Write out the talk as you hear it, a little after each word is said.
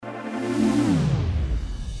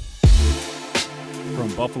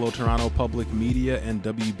From Buffalo Toronto Public Media and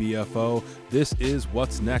WBFO, this is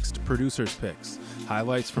What's Next Producers Picks,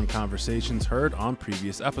 highlights from conversations heard on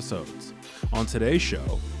previous episodes. On today's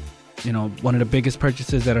show, one of the biggest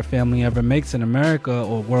purchases that a family ever makes in America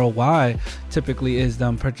or worldwide typically is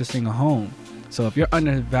them purchasing a home. So if you're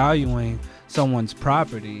undervaluing someone's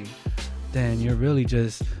property, then you're really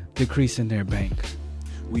just decreasing their bank.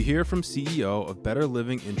 We hear from CEO of Better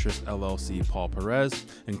Living Interest LLC, Paul Perez,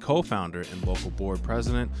 and co-founder and local board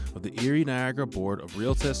president of the Erie Niagara Board of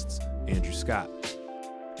Realtists, Andrew Scott.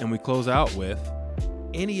 And we close out with,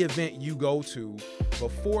 any event you go to,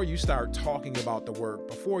 before you start talking about the work,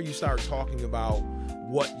 before you start talking about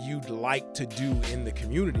what you'd like to do in the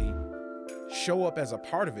community, show up as a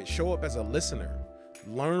part of it, show up as a listener,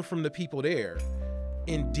 learn from the people there,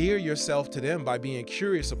 endear yourself to them by being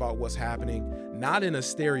curious about what's happening, not in a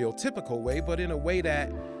stereotypical way, but in a way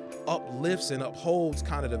that uplifts and upholds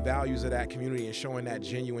kind of the values of that community and showing that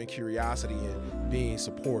genuine curiosity and being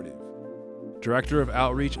supportive. Director of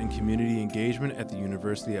Outreach and Community Engagement at the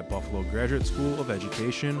University at Buffalo Graduate School of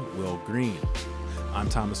Education, Wil Green. I'm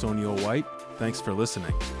Thomas O'Neill White. Thanks for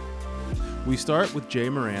listening. We start with Jay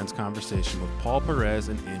Moran's conversation with Paul Perez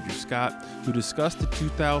and Andrew Scott, who discussed the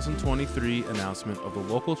 2023 announcement of the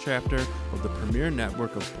local chapter of the premier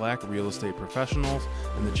network of Black real estate professionals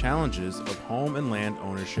and the challenges of home and land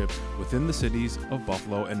ownership within the cities of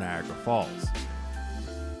Buffalo and Niagara Falls.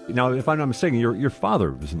 Now, if I'm not mistaken, your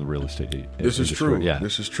father was in the real estate industry. This is true. Yeah.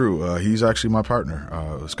 This is true. He's actually my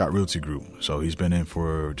partner, Scott Realty Group. So he's been in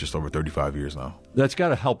for just over 35 years now. That's got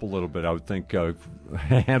to help a little bit, I would think,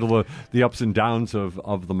 handle the ups and downs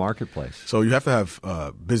of the marketplace. So you have to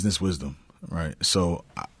have business wisdom, right? So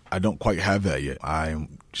I don't quite have that yet. I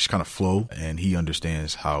just kind of flow, and he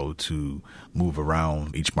understands how to move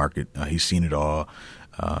around each market. He's seen it all.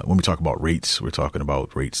 When we talk about rates, we're talking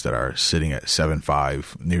about rates that are sitting at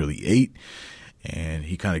 7.5, nearly 8. And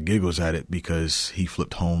he kind of giggles at it because he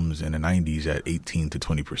flipped homes in the 90s at 18 to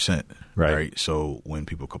 20%. Right. So when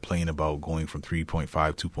people complain about going from 3.5,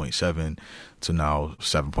 2.7 to now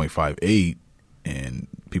 7.58, and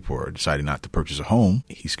people are deciding not to purchase a home,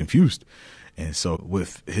 he's confused. And so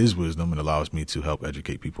with his wisdom, it allows me to help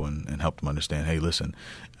educate people and help them understand, hey, listen,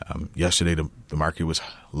 yesterday the market was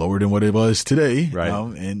lower than what it was today. Right.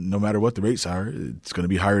 And no matter what the rates are, it's going to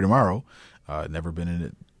be higher tomorrow. Never been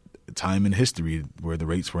in a time in history where the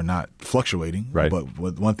rates were not fluctuating. Right. But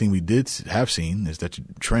one thing we did have seen is that the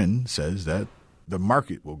trend says that the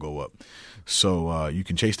market will go up. So you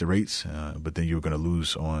can chase the rates, but then you're going to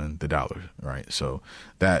lose on the dollar. Right. So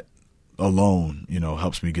that alone,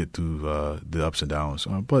 helps me get through the ups and downs.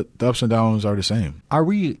 But the ups and downs are the same. Are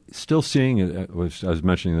we still seeing, I was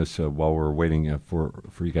mentioning this while we're waiting for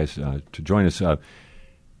you guys to join us,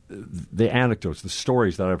 the anecdotes, the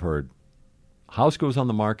stories that I've heard, house goes on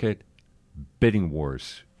the market, bidding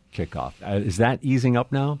wars kick off. Is that easing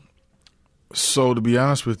up now? So to be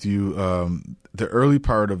honest with you, the early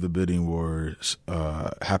part of the bidding wars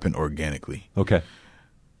happened organically. Okay.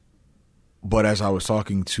 But as I was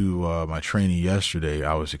talking to my trainee yesterday,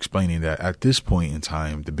 I was explaining that at this point in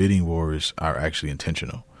time, the bidding wars are actually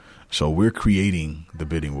intentional. So we're creating the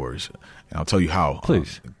bidding wars. And I'll tell you how.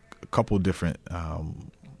 Please. A couple of different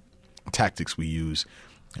tactics we use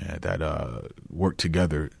that work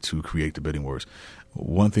together to create the bidding wars.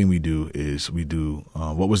 One thing we do is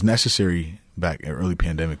what was necessary back in early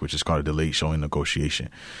pandemic, which is called a delayed showing negotiation.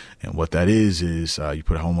 And what that is you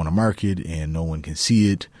put a home on the market and no one can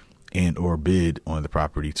see it, and or bid on the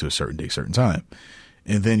property to a certain day, certain time.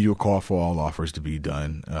 And then you'll call for all offers to be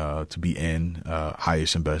done, to be in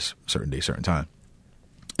highest and best, certain day, certain time.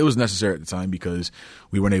 It was necessary at the time because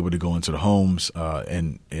we weren't able to go into the homes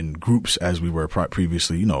in groups as we were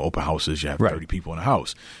previously. Open houses, you have 30 people in a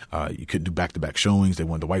house. You couldn't do back-to-back showings. They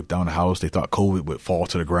wanted to wipe down the house. They thought COVID would fall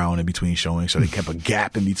to the ground in between showings, so they kept a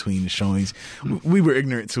gap in between the showings. We were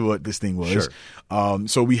ignorant to what this thing was. Sure.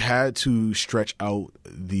 So we had to stretch out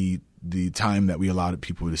the time that we allowed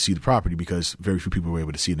people to see the property because very few people were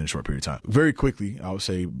able to see it in a short period of time. Very quickly, I would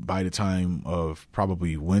say by the time of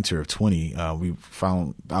probably winter of 20, we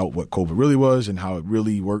found out what COVID really was and how it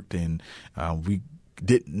really worked, and we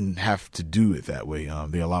didn't have to do it that way.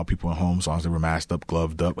 They allowed people in homes as long as they were masked up,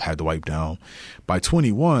 gloved up, had to wipe down. By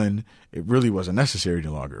 21, it really wasn't necessary any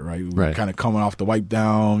longer, right? We were kind of coming off the wipe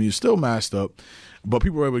down. You're still masked up, but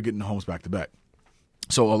people were able to get in the homes back to back.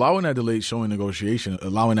 So allowing that delayed showing negotiation,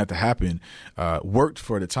 allowing that to happen, worked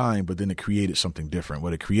for the time, but then it created something different.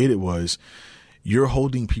 What it created was you're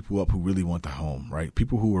holding people up who really want the home, right?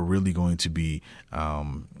 People who are really going to be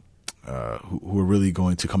who are really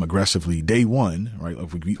going to come aggressively day one, right?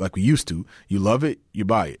 Like we used to. You love it, you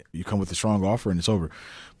buy it. You come with a strong offer and it's over.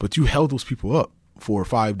 But you held those people up for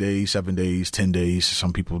 5 days, 7 days, 10 days,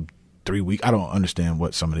 some people 3 weeks. I don't understand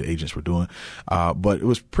what some of the agents were doing, but it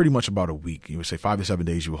was pretty much about a week. You would say 5 to 7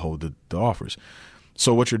 days you would hold the offers.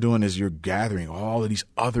 So what you're doing is you're gathering all of these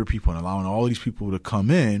other people and allowing all of these people to come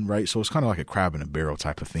in, right? So it's kind of like a crab in a barrel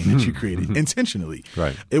type of thing that you created intentionally.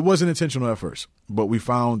 Right. It wasn't intentional at first, but we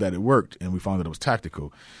found that it worked and we found that it was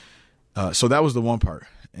tactical. So that was the one part.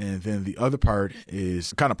 And then the other part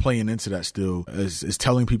is kind of playing into that still is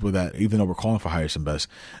telling people that even though we're calling for highest and best,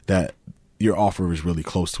 that your offer is really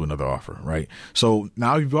close to another offer, right? So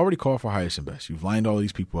now you've already called for highest and best. You've lined all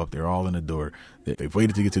these people up. They're all in the door. They've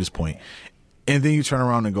waited to get to this point. And then you turn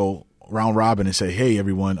around and go round robin and say, hey,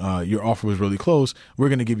 everyone, your offer was really close. We're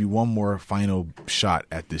going to give you one more final shot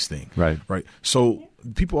at this thing. Right. So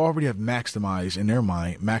people already have maximized in their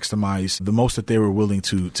mind, the most that they were willing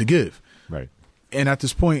to give. Right. And at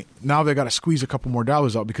this point, now they got to squeeze a couple more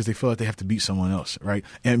dollars out because they feel like they have to beat someone else. Right.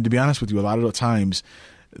 And to be honest with you, a lot of the times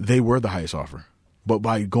they were the highest offer. But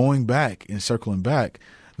by going back and circling back,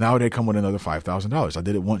 now they come with another $5,000. I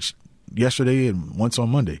did it once yesterday and once on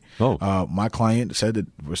Monday. My client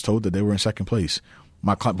was told that they were in second place.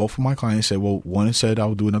 Both of my clients said, well, one said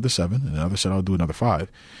I'll do another 7 and the other said I'll do another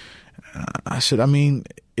 5. I said, I mean,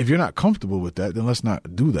 if you're not comfortable with that, then let's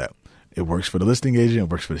not do that. It works for the listing agent, it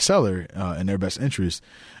works for the seller in their best interest,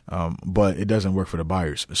 but it doesn't work for the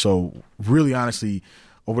buyers. So really, honestly,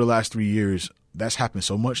 over the last 3 years, that's happened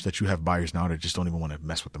so much that you have buyers now that just don't even want to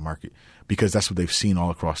mess with the market because that's what they've seen all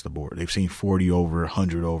across the board. They've seen 40 over,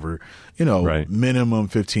 100 over, right. Minimum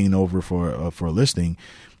 15 over for a listing,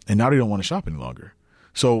 and now they don't want to shop any longer.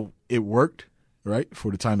 So it worked, right, for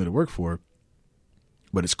the time that it worked for,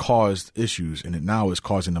 but it's caused issues, and it now is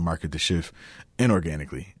causing the market to shift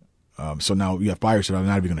inorganically. So now you have buyers that are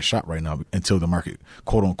not even going to shop right now until the market,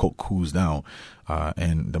 quote unquote, cools down.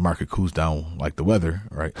 And the market cools down like the weather,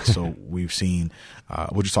 right? So we've seen,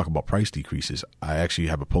 we'll just talk about price decreases. I actually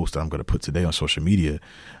have a post that I'm going to put today on social media.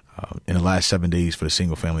 In the last 7 days for the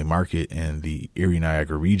single family market in the Erie,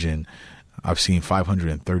 Niagara region, I've seen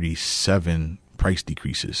 537 price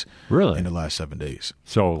decreases. Really? In the last 7 days.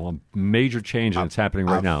 So a major change that's happening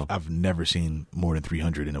right now. I've never seen more than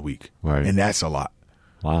 300 in a week. Right. And that's a lot.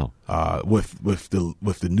 Wow. With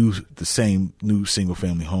the same new single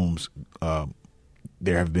family homes,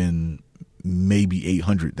 there have been maybe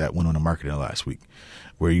 800 that went on the market in the last week.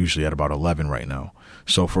 We're usually at about 11 right now.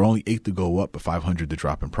 So for only 8 to go up, but 500 to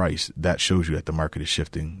drop in price, that shows you that the market is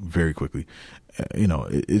shifting very quickly.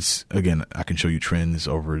 It's, again, I can show you trends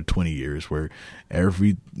over 20 years where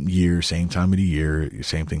every year, same time of the year, the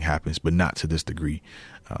same thing happens, but not to this degree.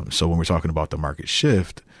 So when we're talking about the market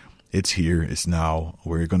shift, it's here. It's now.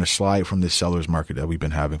 We're going to slide from this seller's market that we've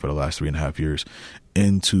been having for the last 3.5 years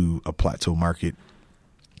into a plateau market.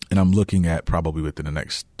 And I'm looking at probably within the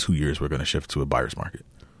next 2 years, we're going to shift to a buyer's market.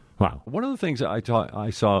 Wow. One of the things I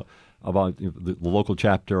saw about the local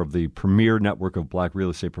chapter of the premier network of Black real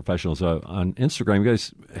estate professionals on Instagram, you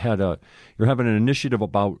guys you're having an initiative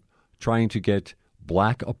about trying to get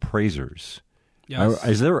Black appraisers. Yes.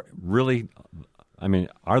 Is there really,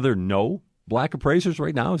 are there no Black appraisers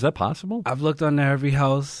right now? Is that possible? I've looked under every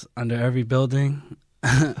house, under every building,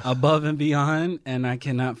 above and beyond, and I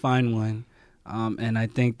cannot find one. And I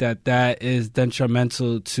think that is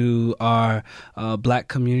detrimental to our Black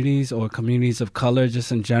communities or communities of color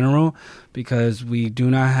just in general, because we do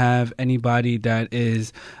not have anybody that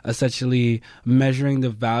is essentially measuring the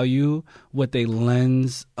value with a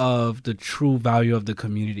lens of the true value of the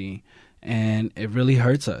community. And it really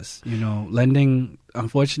hurts us.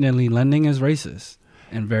 Unfortunately, lending is racist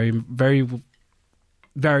in very, very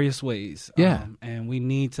various ways. Yeah. And we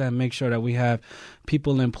need to make sure that we have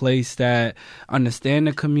people in place that understand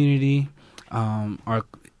the community, are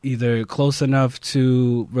either close enough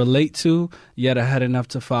to relate to, yet ahead enough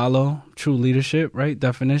to follow true leadership, right?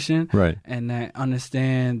 Definition. Right. And that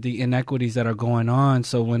understand the inequities that are going on.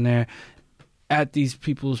 So when they're at these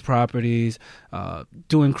people's properties,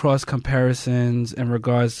 doing cross comparisons in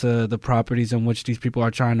regards to the properties in which these people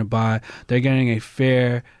are trying to buy, they're getting a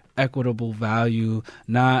fair, equitable value,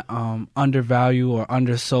 not undervalued or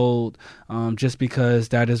undersold just because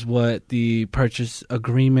that is what the purchase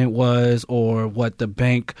agreement was or what the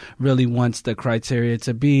bank really wants the criteria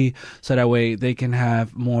to be, so that way they can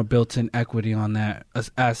have more built-in equity on that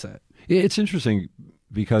asset. It's interesting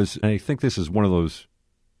because I think this is one of those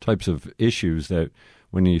types of issues that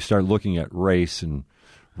when you start looking at race and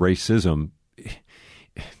racism,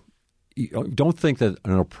 you don't think that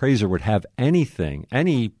an appraiser would have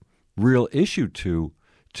any real issue to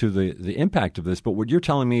to the impact of this. But what you're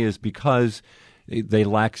telling me is because they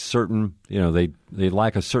lack certain, they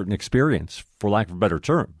lack a certain experience, for lack of a better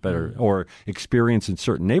term, or experience in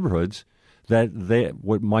certain neighborhoods, that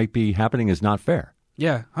what might be happening is not fair.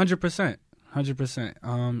 Yeah, 100%.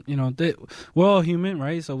 100%. We're all human,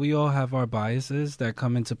 right? So we all have our biases that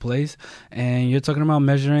come into place. And you're talking about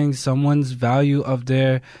measuring someone's value of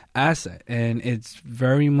their asset. And it's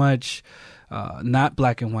very much not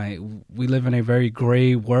black and white. We live in a very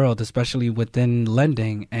gray world, especially within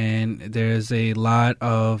lending. And there's a lot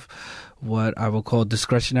of what I will call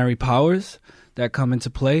discretionary powers that come into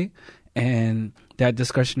play. And that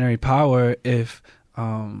discretionary power, if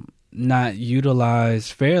not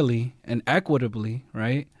utilized fairly and equitably,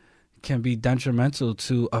 right, can be detrimental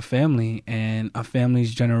to a family and a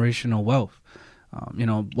family's generational wealth.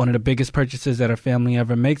 One of the biggest purchases that a family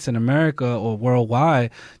ever makes in America or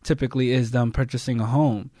worldwide typically is them purchasing a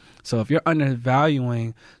home. So if you're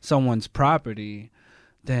undervaluing someone's property,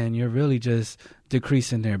 then you're really just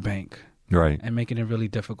decreasing their bank. Right. And making it really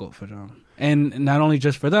difficult for them. And not only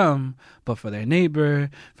just for them, but for their neighbor,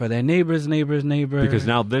 for their neighbor's neighbor. Because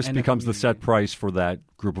now this becomes the set price for that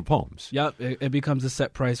group of homes. Yep, it becomes the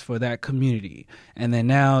set price for that community. And then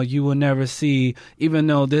now you will never see, even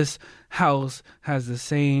though this house has the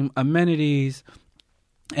same amenities,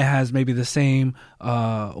 it has maybe the same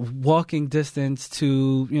walking distance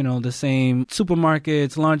to, the same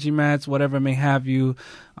supermarkets, laundromats, whatever may have you,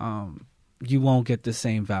 you won't get the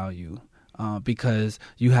same value. Because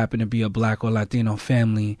you happen to be a Black or Latino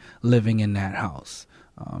family living in that house.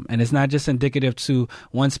 And it's not just indicative to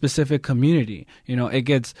one specific community. It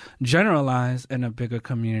gets generalized in a bigger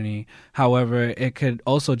community. However, it could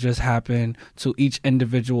also just happen to each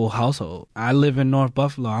individual household. I live in North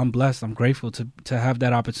Buffalo. I'm blessed. I'm grateful to have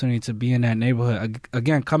that opportunity to be in that neighborhood.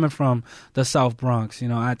 Again, coming from the South Bronx,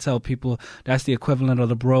 I tell people that's the equivalent of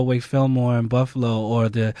the Broadway Fillmore in Buffalo or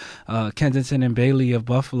the Kensington and Bailey of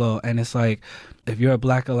Buffalo. And it's like, if you're a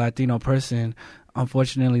Black or Latino person,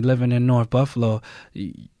 unfortunately living in North Buffalo,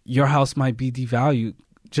 your house might be devalued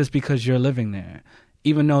just because you're living there.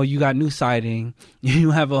 Even though you got new siding,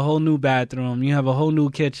 you have a whole new bathroom, you have a whole new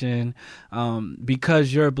kitchen,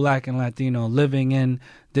 because you're Black and Latino living in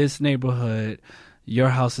this neighborhood, your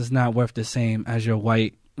house is not worth the same as your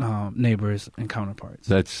white neighbors and counterparts.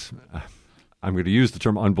 That's, I'm going to use the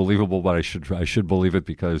term unbelievable, but I should believe it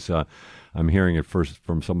because I'm hearing it first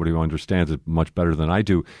from somebody who understands it much better than I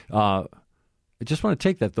do. I just want to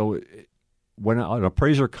take that, though. When an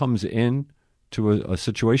appraiser comes in to a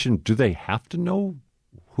situation, do they have to know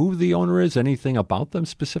who the owner is, anything about them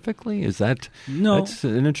specifically? No. That's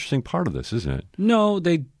an interesting part of this, isn't it? No,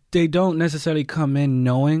 they don't necessarily come in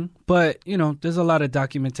knowing, but, there's a lot of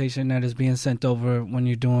documentation that is being sent over when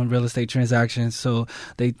you're doing real estate transactions. So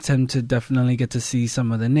they tend to definitely get to see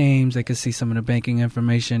some of the names. They can see some of the banking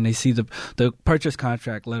information. They see the purchase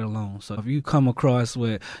contract, let alone. So if you come across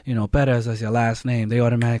with, Perez as your last name, they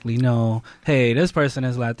automatically know, hey, this person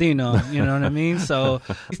is Latino. You know what I mean? So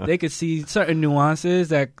they could see certain nuances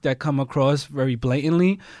that come across very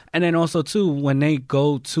blatantly. And then also, too, when they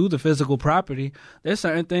go to the physical property, there's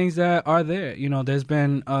certain things that are there. There's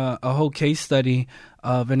been a whole case study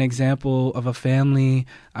of an example of a family,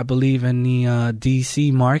 I believe in the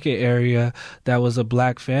D.C. market area, that was a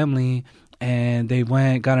Black family, and they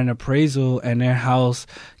got an appraisal, and their house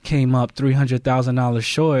came up $300,000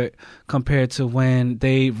 short compared to when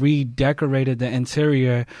they redecorated the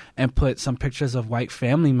interior and put some pictures of white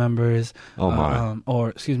family members,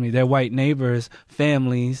 their white neighbors'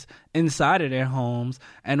 families inside of their homes,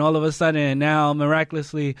 and all of a sudden now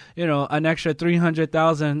miraculously, an extra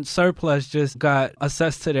 $300,000 surplus just got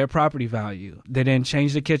assessed to their property value. They didn't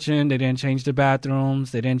change the kitchen, they didn't change the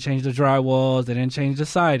bathrooms, they didn't change the drywalls, they didn't change the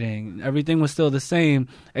siding. Everything was still the same,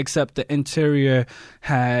 except the interior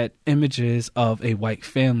had images of a white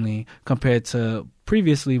family compared to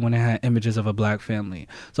previously when it had images of a Black family.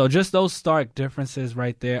 So just those stark differences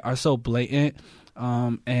right there are so blatant.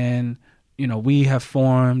 And we have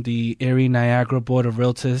formed the Erie Niagara Board of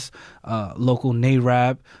Realtists, local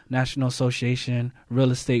NARAB, National Association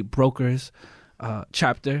Real Estate Brokers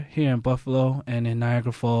chapter here in Buffalo and in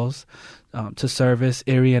Niagara Falls, to service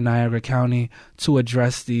Erie and Niagara County to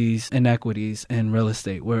address these inequities in real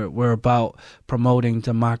estate. We're about promoting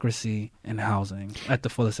democracy in housing at the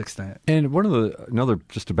fullest extent. And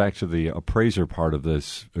just back to the appraiser part of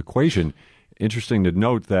this equation, interesting to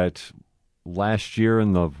note that last year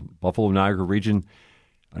in the Buffalo-Niagara region,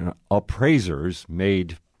 appraisers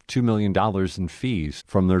made $2 million in fees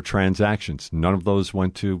from their transactions. None of those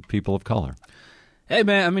went to people of color. Hey,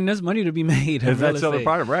 man, I mean, there's money to be made. That's the other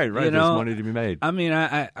part of it. Right. You There's know, money to be made. I mean,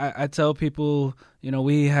 I tell people,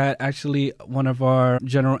 we had actually one of our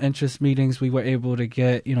general interest meetings. We were able to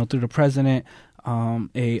get, through the president,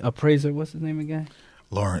 a appraiser. What's his name again?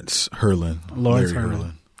 Lawrence Hurlin. Lawrence Larry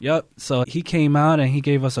Hurlin. Yep. So he came out and he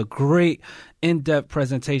gave us a great in-depth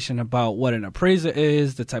presentation about what an appraiser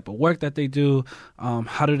is, the type of work that they do,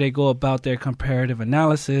 how do they go about their comparative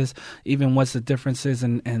analysis, even what's the differences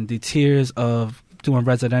and the tiers of doing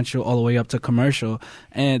residential all the way up to commercial.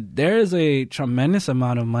 And there is a tremendous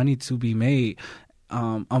amount of money to be made.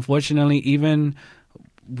 Unfortunately, even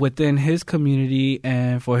within his community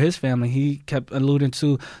and for his family, he kept alluding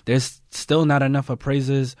to there's still not enough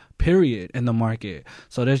appraisers, period, in the market.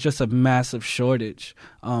 So there's just a massive shortage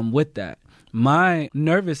with that. My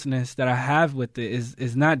nervousness that I have with it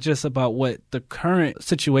is not just about what the current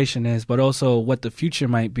situation is, but also what the future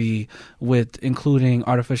might be with including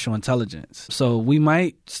artificial intelligence. So we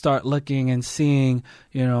might start looking and seeing,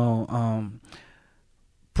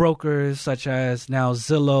 brokers such as now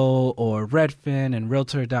Zillow or Redfin and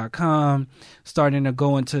Realtor.com starting to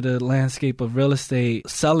go into the landscape of real estate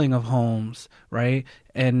selling of homes, right?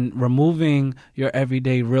 And removing your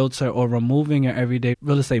everyday realtor or removing your everyday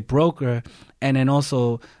real estate broker, and then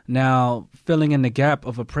also now filling in the gap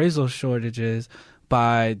of appraisal shortages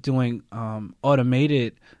by doing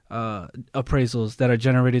automated appraisals that are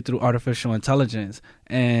generated through artificial intelligence.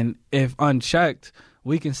 And if unchecked,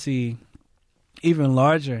 we can see even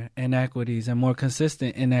larger inequities and more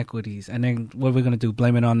consistent inequities. And then what we're going to do,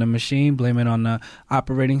 blame it on the machine, blame it on the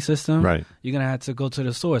operating system. Right. You're going to have to go to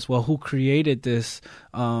the source. Well, who created this,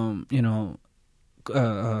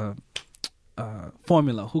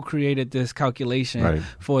 formula? Who created this calculation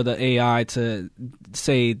for the AI to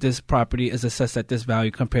say this property is assessed at this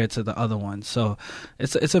value compared to the other one? So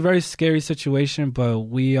it's a very scary situation, but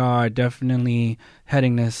we are definitely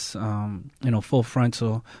heading this, full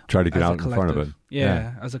frontal. Try to get out in front of it.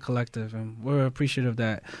 Yeah, as a collective, and we're appreciative of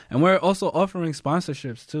that. And we're also offering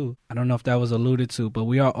sponsorships too. I don't know if that was alluded to, but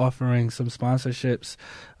we are offering some sponsorships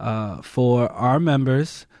for our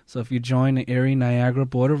members. So if you join the Erie Niagara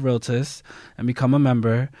Board of Realtists and become a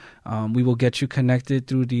member, we will get you connected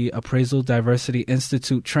through the Appraisal Diversity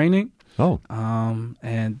Institute training. Oh.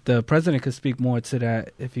 And the president could speak more to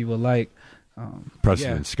that if he would like.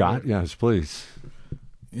 President Scott, yes, please.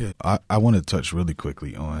 Yeah, I want to touch really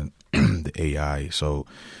quickly on the AI. So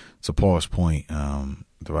to Paul's point, the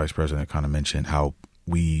vice president kind of mentioned how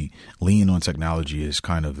we lean on technology as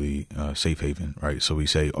kind of the safe haven, right? So we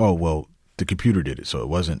say, oh, well, the computer did it, so it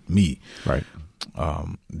wasn't me. Right.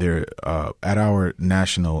 There at our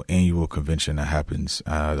national annual convention that happens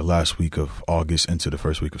the last week of August into the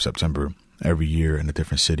first week of September every year in a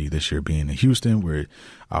different city, this year being in Houston, where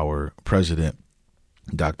our president,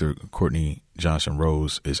 Dr. Courtney Johnson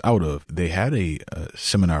Rose, is out of. They had a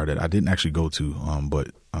seminar that I didn't actually go to, but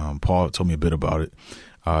Paul told me a bit about it,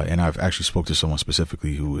 and I've actually spoke to someone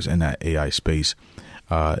specifically who was in that AI space.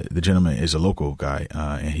 The gentleman is a local guy,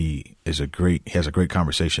 and he has a great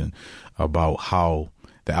conversation about how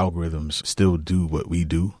the algorithms still do what we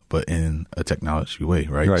do, but in a technology way,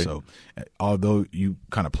 right? So although you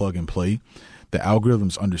kind of plug and play, the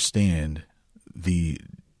algorithms understand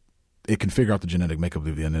it can figure out the genetic makeup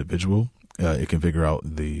of the individual. It can figure out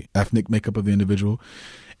the ethnic makeup of the individual.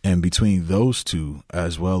 And between those two,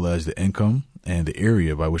 as well as the income and the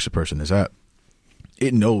area by which the person is at,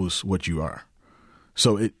 it knows what you are.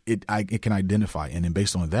 So it can identify, and then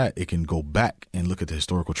based on that, it can go back and look at the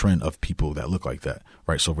historical trend of people that look like that,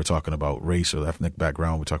 right? So if we're talking about race or ethnic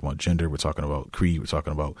background, we're talking about gender, we're talking about creed, we're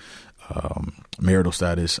talking about marital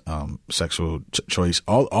status, sexual choice,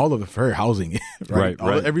 all of the fair housing, right?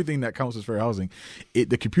 Everything that counts as fair housing,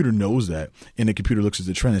 the computer knows that, and the computer looks at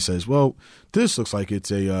the trend and says, well, this looks like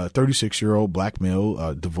it's a 36-year-old black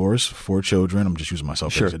male, divorced, 4 children. I'm just using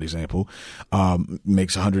myself as an example.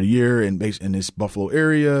 Makes $100 a year and based in this Buffalo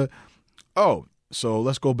area. Oh, so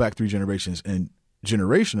let's go back 3 generations, and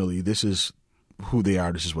generationally, this is who they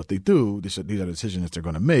are. This is what they do. These are the decisions that they're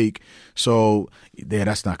going to make. So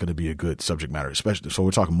that's not going to be a good subject matter, especially. So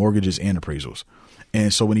we're talking mortgages and appraisals.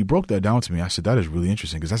 And so when he broke that down to me, I said, that is really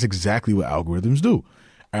interesting, because that's exactly what algorithms do.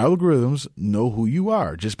 Algorithms know who you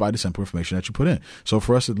are just by the simple information that you put in. So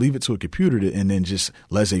for us to leave it to a computer and then just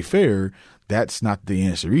laissez-faire, that's not the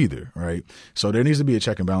answer either, right? So there needs to be a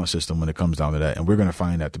check and balance system when it comes down to that, and we're going to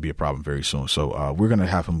find that to be a problem very soon. So we're going to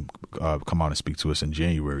have him come out and speak to us in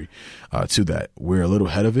January to that. We're a little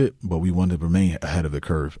ahead of it, but we want to remain ahead of the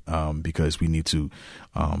curve because we need to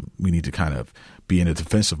kind of be in a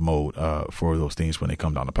defensive mode for those things when they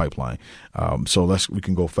come down the pipeline. So we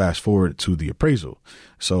can go fast forward to the appraisal.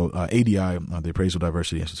 So ADI, the Appraisal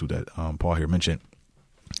Diversity Institute that Paul here mentioned,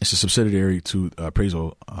 it's a subsidiary to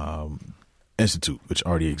Appraisal Institute, which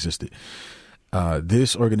already existed.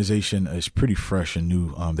 This organization is pretty fresh and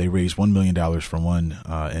new. They raised $1 million from one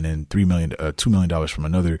and then $2 million from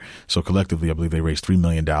another. So collectively, I believe they raised $3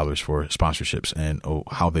 million for sponsorships. And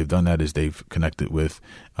how they've done that is they've connected with,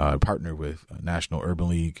 partnered with National Urban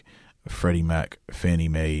League, Freddie Mac, Fannie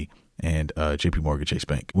Mae, and JP Morgan Chase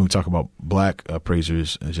Bank. When we talk about black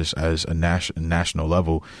appraisers, just as a national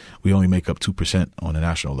level, we only make up 2% on a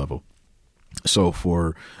national level. So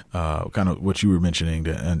for kind of what you were mentioning,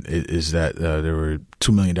 is that there were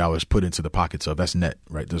 $2 million put into the pockets of, that's net,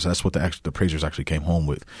 right? That's what the appraisers actually came home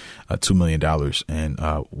with, $2 million. And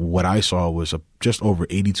what I saw was just over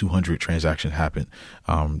 8,200 transactions happen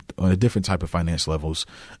on a different type of finance levels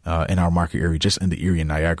in our market area, just in the Erie and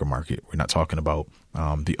Niagara market. We're not talking about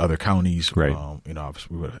the other counties. Right. We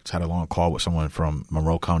had a long call with someone from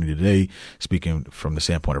Monroe County today, speaking from the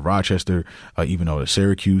standpoint of Rochester, even though it's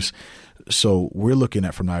Syracuse. So we're looking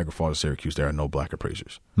at, from Niagara Falls to Syracuse, there are no black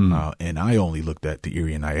appraisers. And I only looked at the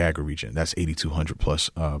Erie and Niagara region. That's 8,200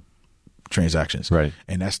 plus transactions. Right.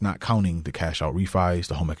 And that's not counting the cash out refis,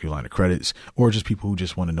 the home equity line of credits, or just people who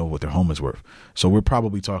just want to know what their home is worth. So we're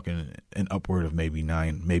probably talking an upward of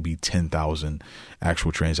maybe 10,000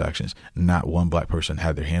 actual transactions. Not one black person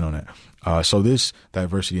had their hand on it. So this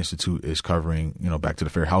Diversity Institute is covering, back to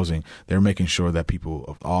the fair housing. They're making sure that people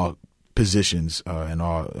of all positions and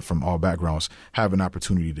all from all backgrounds have an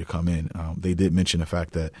opportunity to come in. They did mention the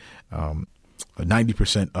fact that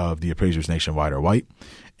 90% of the appraisers nationwide are white,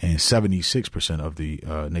 and 76% of the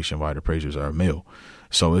nationwide appraisers are male.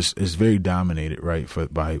 So it's very dominated, right?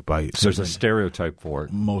 By so there's a stereotype for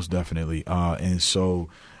it, most definitely. And so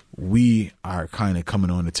we are kind of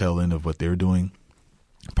coming on the tail end of what they're doing,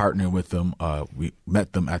 partnering with them. We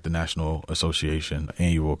met them at the National Association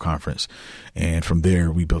annual conference. And from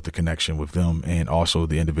there, we built a connection with them and also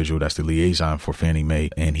the individual that's the liaison for Fannie Mae.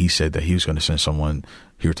 And he said that he was going to send someone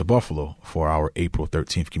here to Buffalo for our April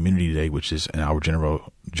 13th Community Day, which is in our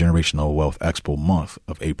Generational Wealth Expo month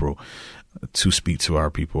of April, to speak to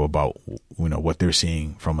our people about, what they're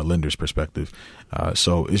seeing from a lender's perspective.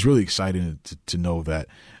 So it's really exciting to know that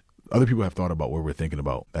other people have thought about what we're thinking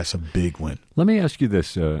about. That's a big win. Let me ask you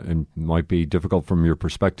this, and it might be difficult from your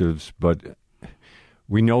perspectives, but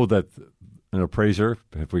we know that an appraiser,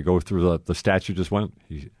 if we go through the stats you just went,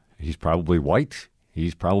 he's probably white,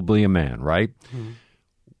 he's probably a man, right? Mm-hmm.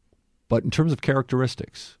 But in terms of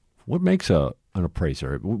characteristics, what makes an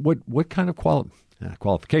appraiser? What kind of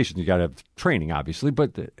qualifications? You got to have training, obviously,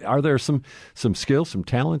 but are there some skills, some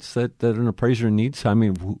talents that an appraiser needs? I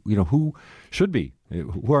mean, who should be?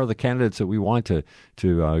 Who are the candidates that we want to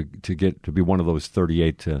get to be one of those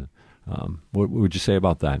 38? What would you say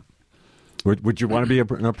about that? Would you want to be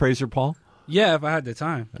an appraiser, Paul? Yeah, if I had the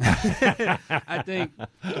time. I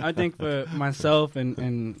think for myself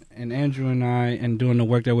and Andrew and I, and doing the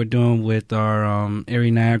work that we're doing with our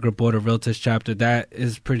Erie Niagara Board of REALTIST chapter, that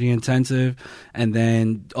is pretty intensive. And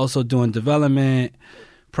then also doing development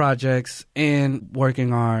projects and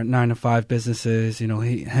working our 9-to-5 businesses.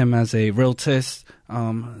 Him as a realtist,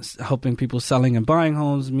 helping people selling and buying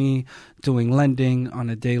homes, me doing lending on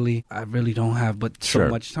a daily. I really don't have so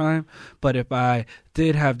much time. But if I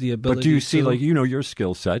did have the ability, but do you see your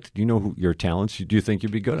skill set? Do you know your talents? Do you think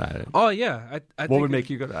you'd be good at it? Oh yeah, I what would make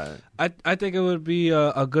you good at it? I think it would be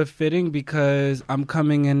a good fitting because I'm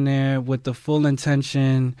coming in there with the full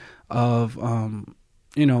intention of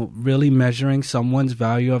really measuring someone's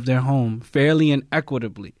value of their home fairly and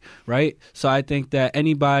equitably, right? So I think that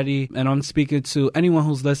anybody, and I'm speaking to anyone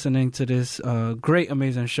who's listening to this great,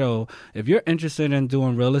 amazing show, if you're interested in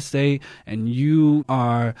doing real estate and you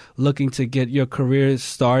are looking to get your career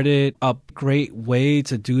started, a great way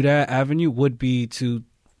to do that avenue would be to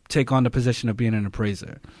take on the position of being an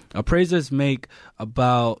appraiser. Appraisers make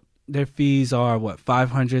their fees are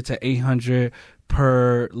 $500 to $800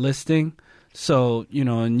 per listing. So,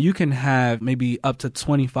 and you can have maybe up to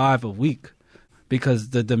 25 a week because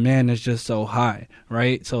the demand is just so high,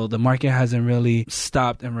 right? So the market hasn't really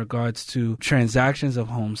stopped in regards to transactions of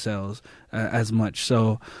home sales as much.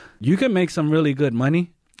 So you can make some really good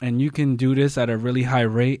money and you can do this at a really high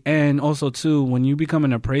rate. And also, too, when you become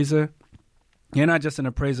an appraiser, You're not just an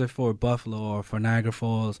appraiser for Buffalo or for Niagara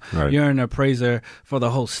Falls. Right. You're an appraiser for the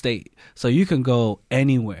whole state. So you can go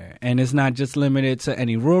anywhere. And it's not just limited to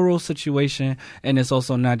any rural situation. And it's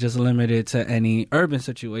also not just limited to any urban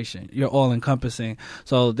situation. You're all encompassing.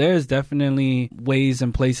 So there's definitely ways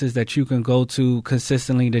and places that you can go to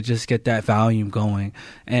consistently to just get that volume going.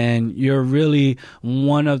 And you're really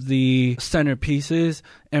one of the centerpieces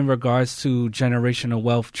in regards to generational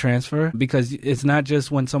wealth transfer, because it's not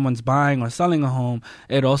just when someone's buying or selling a home,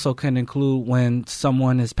 it also can include when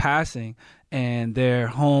someone is passing and their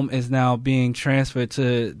home is now being transferred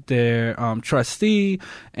to their trustee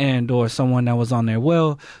and or someone that was on their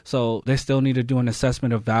will. So they still need to do an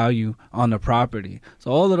assessment of value on the property.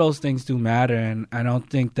 So all of those things do matter, and I don't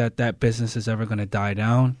think that that business is ever going to die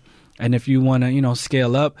down. And if you want to,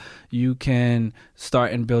 scale up, you can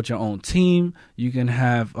start and build your own team. You can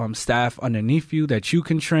have staff underneath you that you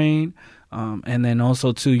can train. And then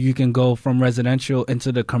also, too, you can go from residential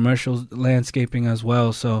into the commercial landscaping as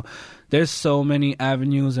well. So there's so many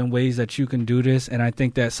avenues and ways that you can do this. And I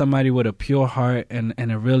think that somebody with a pure heart and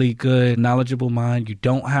a really good, knowledgeable mind, you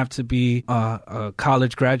don't have to be a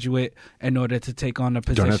college graduate in order to take on the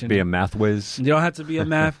position. You don't have to be a math whiz. You don't have to be a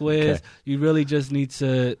math whiz. Okay. You really just need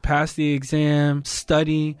to pass the exam,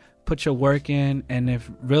 study, put your work in, and if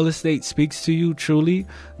real estate speaks to you truly,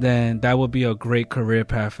 then that would be a great career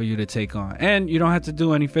path for you to take on. And you don't have to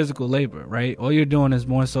do any physical labor, right? All you're doing is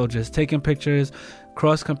more so just taking pictures,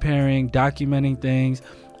 cross-comparing, documenting things,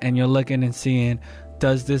 and you're looking and seeing,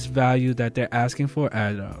 does this value that they're asking for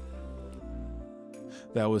add up?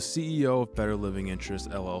 That was CEO of Better Living Interest,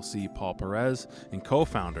 LLC, Paul Perez, and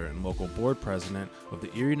co-founder and local board president of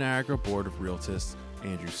the Erie Niagara Board of Realtists,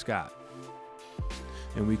 Andrew Scott.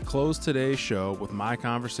 And we close today's show with my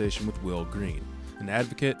conversation with Wil Green, an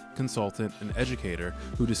advocate, consultant, and educator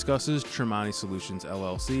who discusses Tremonti Solutions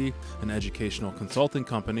LLC, an educational consulting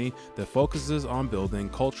company that focuses on building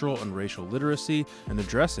cultural and racial literacy and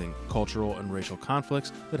addressing cultural and racial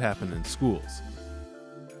conflicts that happen in schools.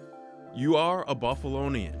 You are a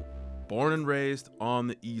Buffalonian, born and raised on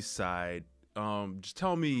the east side. Just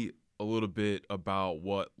tell me a little bit about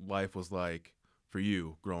what life was like for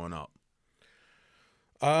you growing up.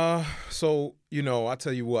 So, I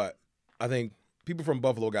tell you what, I think people from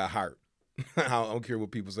Buffalo got heart. I don't care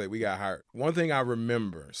what people say, we got heart. One thing I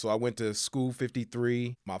remember, so I went to school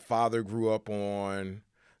 53. My father grew up on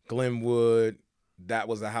Glenwood. That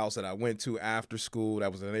was the house that I went to after school.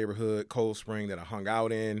 That was the neighborhood, Cold Spring, that I hung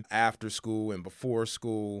out in after school and before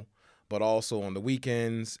school, but also on the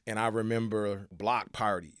weekends. And I remember block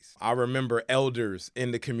parties. I remember elders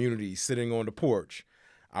in the community sitting on the porch.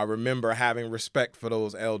 I remember having respect for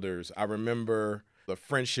those elders. I remember the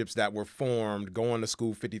friendships that were formed going to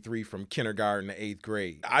school 53 from kindergarten to 8th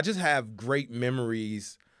grade. I just have great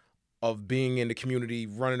memories of being in the community,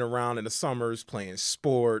 running around in the summers, playing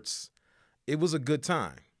sports. It was a good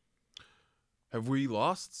time. Have we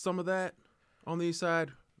lost some of that on the east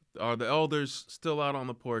side? Are the elders still out on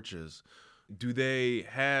the porches? Do they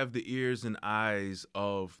have the ears and eyes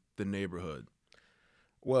of the neighborhood?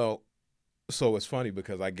 Well, so it's funny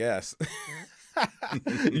because I guess,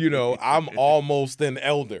 I'm almost an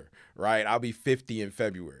elder, right? I'll be 50 in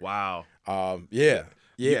February. Wow. Yeah.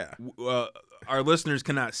 Our listeners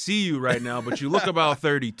cannot see you right now, but you look about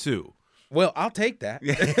 32. Well, I'll take that.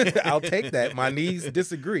 I'll take that. My knees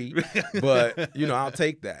disagree, but, I'll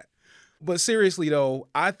take that. But seriously, though,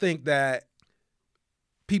 I think that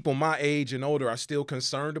people my age and older are still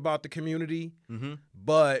concerned about the community,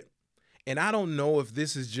 and I don't know if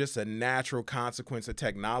this is just a natural consequence of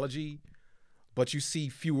technology, but you see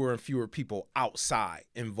fewer and fewer people outside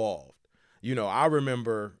involved. I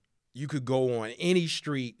remember you could go on any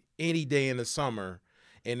street any day in the summer,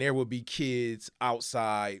 and there would be kids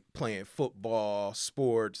outside playing football,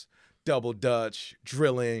 sports, double dutch,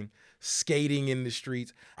 drilling, skating in the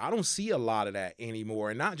streets. I don't see a lot of that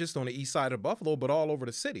anymore, and not just on the east side of Buffalo, but all over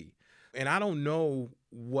the city. And I don't know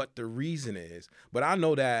what the reason is, but I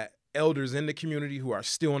know that elders in the community who are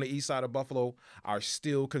still on the east side of Buffalo are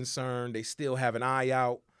still concerned. They still have an eye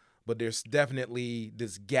out, but there's definitely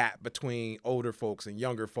this gap between older folks and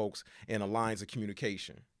younger folks in the lines of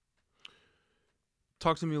communication.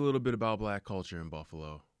 Talk to me a little bit about Black culture in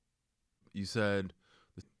Buffalo. You said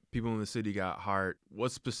the people in the city got heart.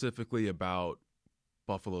 What specifically about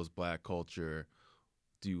Buffalo's Black culture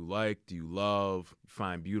do you like, do you love,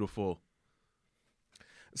 find beautiful?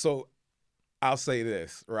 So I'll say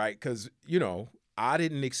this, right? Because, I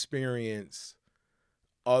didn't experience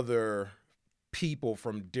other people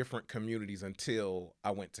from different communities until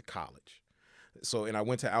I went to college. And I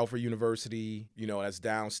went to Alfred University, that's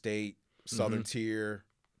downstate, Southern tier,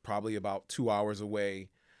 probably about 2 hours away.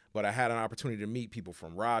 But I had an opportunity to meet people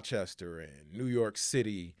from Rochester and New York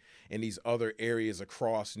City and these other areas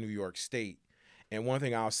across New York State. And one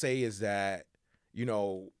thing I'll say is that, you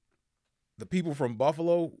know, the people from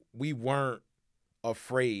Buffalo, we weren't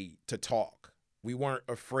afraid to talk. We weren't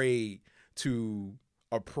afraid to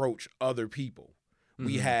approach other people.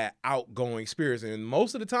 We had outgoing spirits. And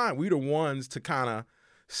most of the time, we the ones to kind of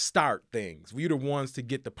start things. We the ones to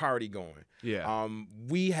get the party going. Yeah.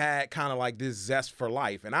 We had kind of like this zest for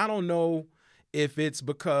life. And I don't know if it's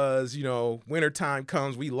because, you know, wintertime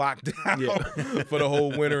comes, we lock down for the whole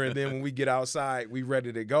winter. And then when we get outside, we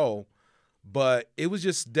ready to go. But it was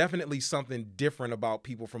just definitely something different about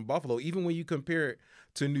people from Buffalo, even when you compare it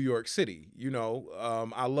to New York City. You know,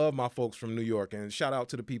 I love my folks from New York, and shout out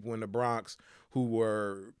to the people in the Bronx who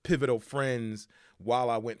were pivotal friends while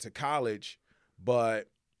I went to college. But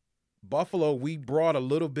Buffalo, we brought a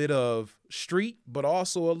little bit of street, but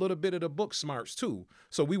also a little bit of the book smarts too.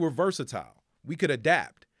 So we were versatile. We could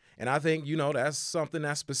adapt. And I think, you know, that's something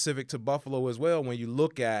that's specific to Buffalo as well when you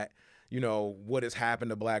look at, you know, what has happened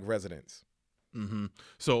to Black residents. Mm-hmm.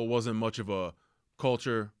 So it wasn't much of a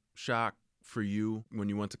culture shock for you when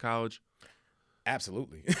you went to college?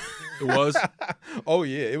 Absolutely. It was? Oh,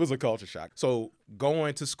 yeah, it was a culture shock. So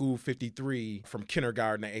going to school 53 from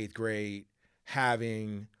kindergarten to 8th grade,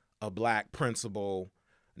 having a Black principal,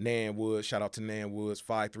 Nan Woods, shout out to Nan Woods,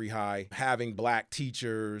 5-3 high, having Black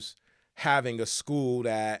teachers, having a school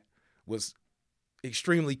that was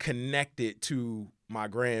extremely connected to my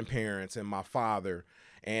grandparents and my father,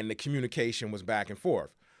 and the communication was back and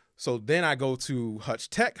forth. So then I go to Hutch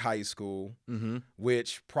Tech High School,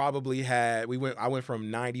 which probably had, I went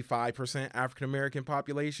from 95% African American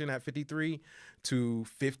population at 53 to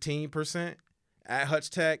 15% at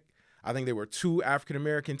Hutch Tech. I think there were 2 African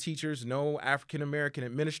American teachers, no African American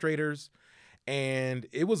administrators, and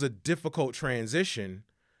it was a difficult transition,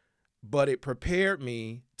 but it prepared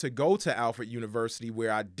me to go to Alfred University,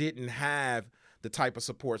 where I didn't have the type of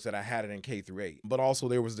supports that I had in K through 8. But also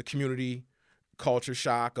there was the community culture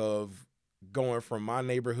shock of going from my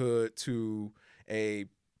neighborhood to a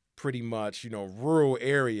pretty much, you know, rural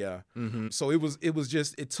area. So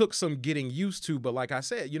it took some getting used to. But like I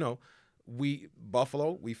said, you know,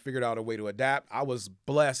 Buffalo, we figured out a way to adapt. I was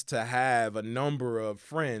blessed to have a number of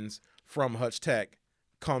friends from Hutch Tech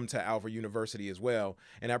come to Alfred University as well.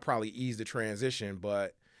 And that probably eased the transition,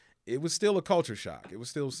 but it was still a culture shock. It was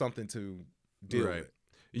still something to deal with.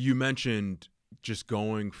 You mentioned just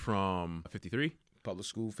going from 53? Public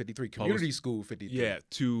School 53, Community School 53. Yeah,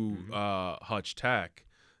 to Hutch Tech,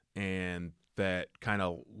 and that kind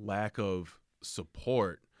of lack of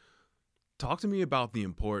support. Talk to me about the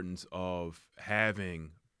importance of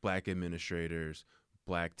having Black administrators,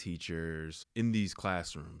 Black teachers in these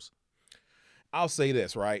classrooms. I'll say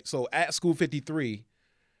this, right? So at School 53,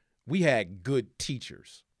 we had good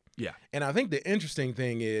teachers. Yeah. And I think the interesting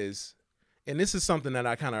thing is, and this is something that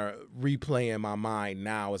I kind of replay in my mind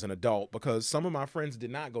now as an adult, because some of my friends did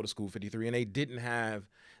not go to School 53 and they didn't have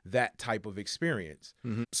that type of experience.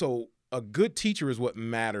 So a good teacher is what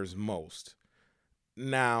matters most.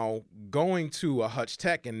 Now, going to a Hutch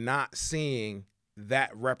Tech and not seeing that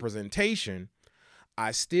representation,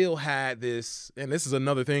 I still had this, and this is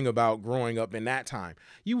another thing about growing up in that time.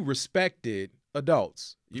 You respected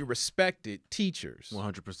adults. You respected teachers.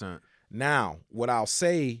 100%. Now, what I'll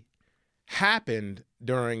say happened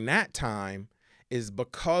during that time is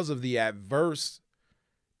because of the adverse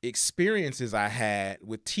experiences I had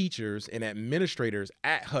with teachers and administrators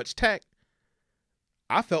at Hutch Tech,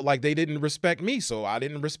 I felt like they didn't respect me, so I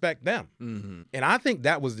didn't respect them. And I think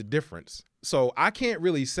that was the difference. So I can't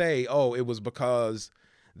really say, oh, it was because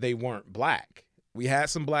they weren't Black. We had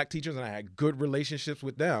some Black teachers and I had good relationships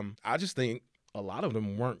with them. I just think a lot of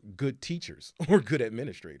them weren't good teachers or good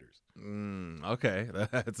administrators. Okay,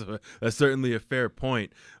 that's certainly a fair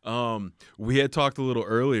point. We had talked a little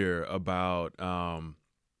earlier about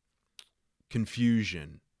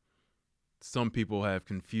confusion. Some people have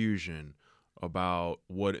confusion about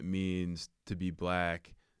what it means to be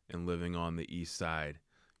Black and living on the East Side.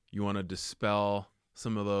 You want to dispel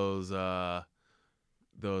some of those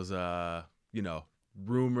you know,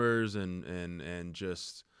 rumors and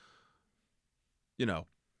just, you know,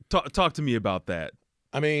 talk to me about that.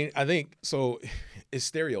 I mean, I think so. It's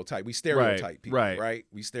stereotype. We stereotype people, right?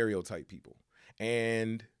 We stereotype people,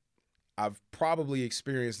 and I've probably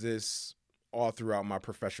experienced this all throughout my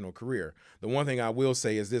professional career. The one thing I will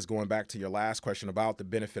say is this, going back to your last question about the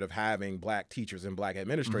benefit of having Black teachers and Black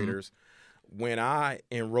administrators. When I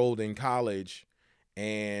enrolled in college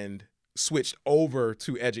and switched over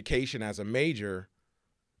to education as a major,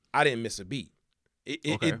 I didn't miss a beat.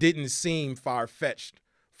 It didn't seem far-fetched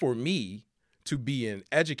for me to be an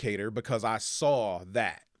educator because I saw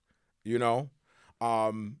that, you know?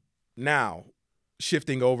 Now,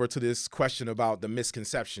 shifting over to this question about the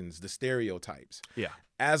misconceptions, the stereotypes. Yeah.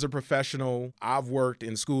 As a professional, I've worked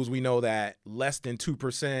in schools. We know that less than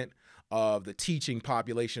 2% of the teaching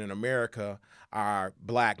population in America are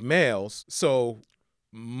black males. So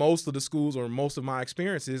most of the schools or most of my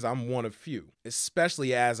experiences, I'm one of few,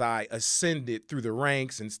 especially as I ascended through the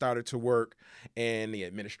ranks and started to work in the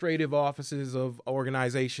administrative offices of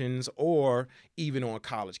organizations or even on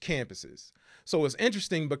college campuses. So it's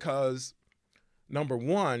interesting because, number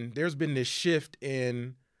one, there's been this shift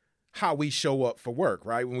in how we show up for work,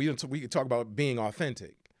 right? When we can talk about being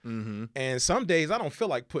authentic. Mm-hmm. And some days I don't feel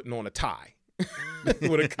like putting on a tie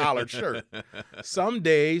with a collared shirt. Some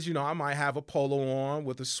days, you know, I might have a polo on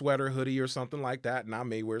with a sweater, hoodie, or something like that, and I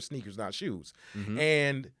may wear sneakers, not shoes. Mm-hmm.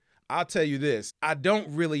 And I'll tell you this, I don't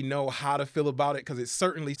really know how to feel about it because it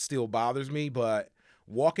certainly still bothers me, but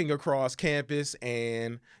walking across campus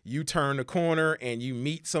and you turn the corner and you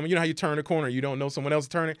meet someone, you know how you turn the corner and you don't know someone else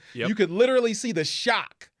turning? Yep. You could literally see the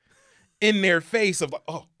shock in their face of like,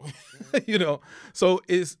 oh, you know. So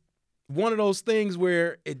it's one of those things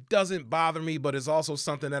where it doesn't bother me, but it's also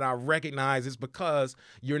something that I recognize is because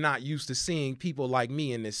you're not used to seeing people like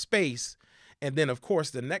me in this space. And then, of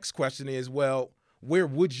course, the next question is, well, where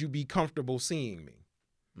would you be comfortable seeing me?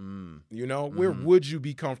 You know, where would you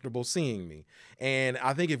be comfortable seeing me? And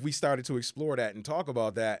I think if we started to explore that and talk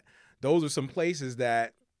about that, those are some places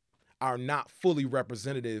that are not fully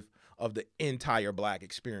representative of the entire black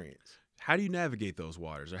experience. How do you navigate those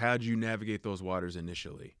waters, or how did you navigate those waters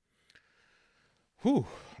initially? Whew.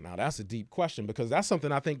 Now, that's a deep question because that's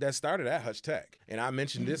something I think that started at Hutch Tech. And I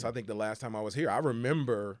mentioned this, I think, the last time I was here. I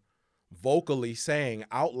remember vocally saying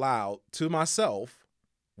out loud to myself,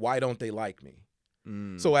 why don't they like me?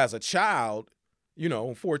 So as a child, you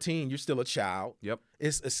know, 14, you're still a child. Yep.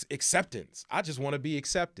 It's acceptance. I just want to be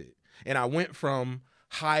accepted. And I went from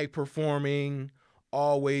high performing,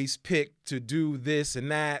 always picked to do this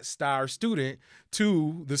and that star student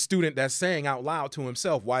to the student that's saying out loud to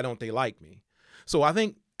himself, why don't they like me? So I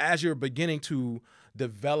think as you're beginning to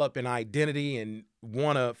develop an identity and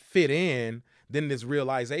want to fit in, then this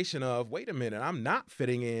realization of, wait a minute, I'm not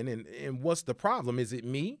fitting in. And what's the problem? Is it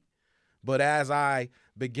me? But as I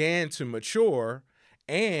began to mature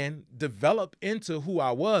and develop into who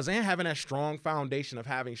I was and having that strong foundation of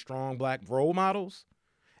having strong black role models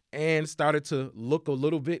and started to look a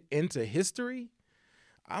little bit into history,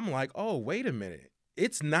 I'm like, oh, wait a minute.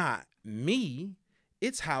 It's not me.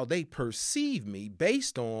 It's how they perceive me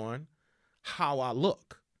based on how I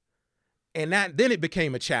look. And then it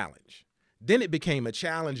became a challenge. Then it became a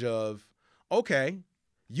challenge of, okay,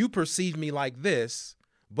 you perceive me like this,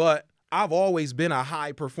 but I've always been a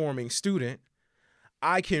high-performing student.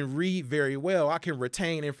 I can read very well. I can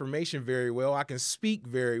retain information very well. I can speak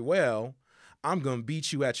very well. I'm going to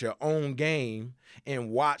beat you at your own game and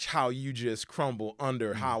watch how you just crumble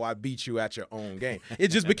under how I beat you at your own game. It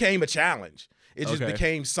just became a challenge. It just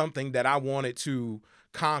became something that I wanted to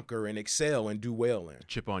conquer and excel and do well in.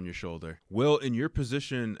 Chip on your shoulder. Will, in your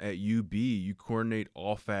position at UB, you coordinate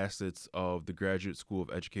all facets of the Graduate School of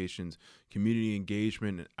Education's community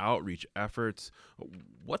engagement and outreach efforts.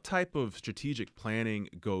 What type of strategic planning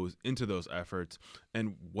goes into those efforts,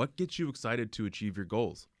 and what gets you excited to achieve your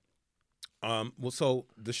goals? So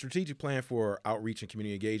the strategic plan for outreach and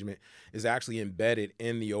community engagement is actually embedded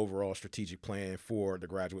in the overall strategic plan for the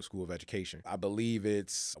Graduate School of Education. I believe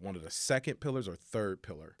it's one of the second pillars or third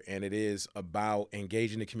pillar, and it is about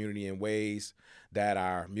engaging the community in ways that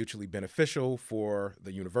are mutually beneficial for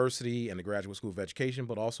the university and the Graduate School of Education,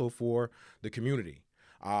 but also for the community.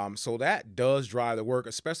 So that does drive the work,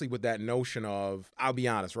 especially with that notion of, I'll be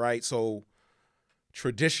honest, right? So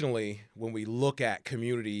traditionally, when we look at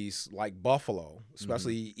communities like Buffalo,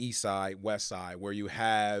 especially East Side, West Side, where you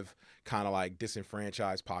have kind of like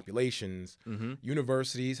disenfranchised populations,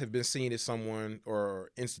 universities have been seen as someone or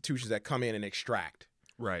institutions that come in and extract.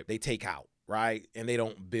 Right. They take out, right? And they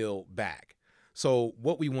don't build back. So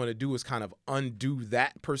what we want to do is kind of undo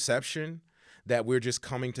that perception that we're just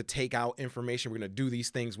coming to take out information. We're going to do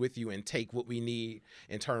these things with you and take what we need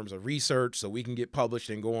in terms of research so we can get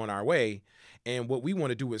published and go on our way. And what we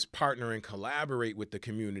want to do is partner and collaborate with the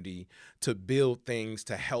community to build things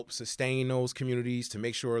to help sustain those communities, to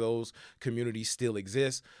make sure those communities still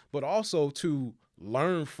exist, but also to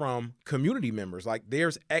learn from community members. Like,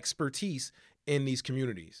 there's expertise in these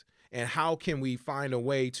communities. And how can we find a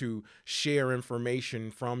way to share information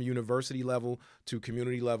from university level to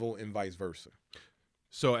community level and vice versa?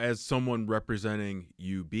 So as someone representing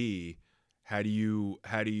UB, how do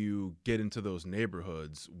you get into those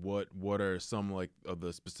neighborhoods? What are some like of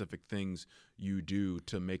the specific things you do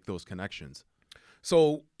to make those connections?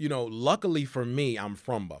 So, luckily for me, I'm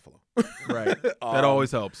from Buffalo. Right. That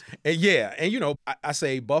always helps. And I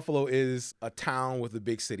say Buffalo is a town with a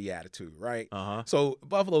big city attitude, right? Uh-huh. So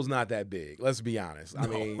Buffalo's not that big, let's be honest. I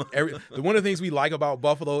mean, one of the things we like about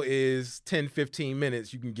Buffalo is 10, 15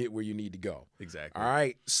 minutes, you can get where you need to go. Exactly. All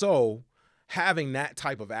right. So having that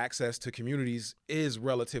type of access to communities is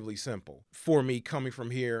relatively simple for me coming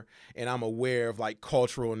from here, and I'm aware of like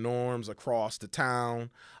cultural norms across the town.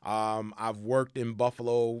 I've worked in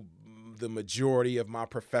Buffalo the majority of my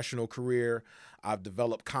professional career. I've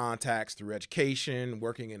developed contacts through education,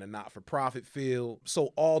 working in a not-for-profit field.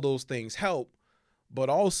 So all those things help. But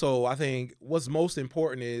also, I think what's most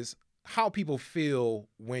important is how people feel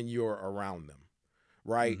when you're around them,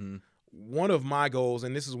 right? Mm-hmm. One of my goals,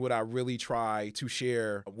 and this is what I really try to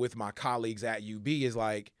share with my colleagues at UB, is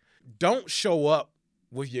like, don't show up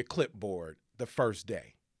with your clipboard the first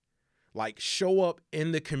day. Like, show up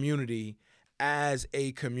in the community as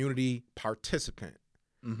a community participant,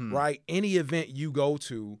 mm-hmm. right? Any event you go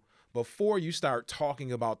to, before you start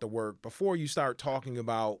talking about the work, before you start talking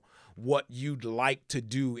about what you'd like to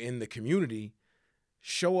do in the community,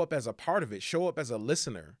 show up as a part of it, show up as a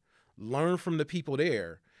listener, learn from the people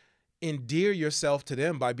there. Endear yourself to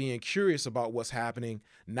them by being curious about what's happening,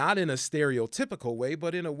 not in a stereotypical way,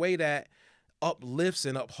 but in a way that uplifts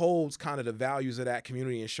and upholds kind of the values of that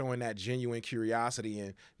community and showing that genuine curiosity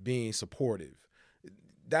and being supportive.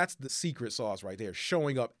 That's the secret sauce right there,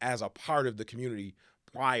 showing up as a part of the community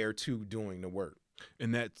prior to doing the work.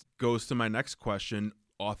 And that goes to my next question,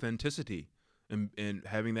 authenticity. And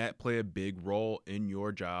having that play a big role in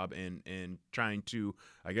your job and trying to,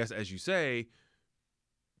 I guess, as you say,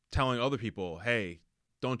 telling other people, hey,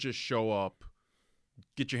 don't just show up,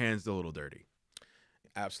 get your hands a little dirty.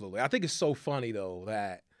 Absolutely. I think it's so funny, though,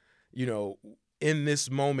 that, in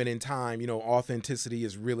this moment in time, authenticity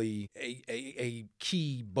is really a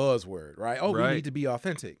key buzzword, right? Oh, right. We need to be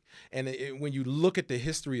authentic. And when you look at the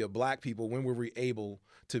history of Black people, when were we able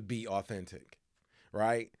to be authentic,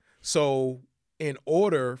 right? So in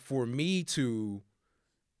order for me to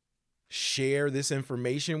share this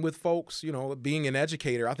information with folks, being an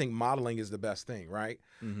educator, I think modeling is the best thing, right?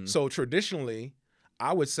 Mm-hmm. So traditionally,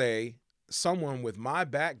 I would say someone with my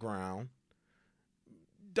background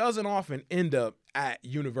doesn't often end up at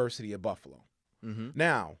University of Buffalo. Mm-hmm.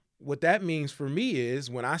 Now, what that means for me is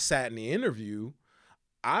when I sat in the interview,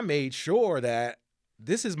 I made sure that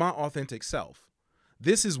this is my authentic self.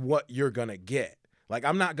 This is what you're going to get. Like,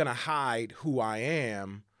 I'm not going to hide who I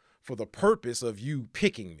am for the purpose of you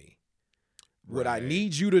picking me. What I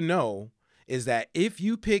need you to know is that if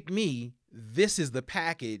you pick me, this is the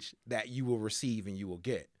package that you will receive and you will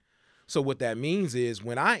get. So what that means is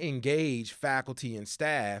when I engage faculty and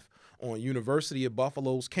staff on University of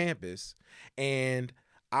Buffalo's campus and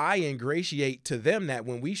I ingratiate to them that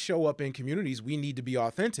when we show up in communities, we need to be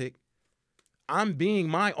authentic, I'm being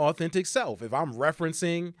my authentic self. If I'm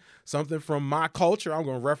referencing something from my culture, I'm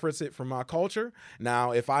going to reference it from my culture.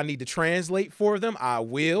 Now, if I need to translate for them, I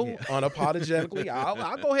will unapologetically.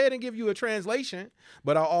 I'll go ahead and give you a translation,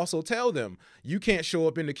 but I'll also tell them you can't show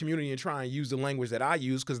up in the community and try and use the language that I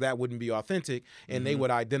use because that wouldn't be authentic, and mm-hmm. they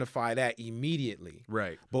would identify that immediately.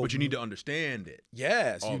 Right. But you need to understand it.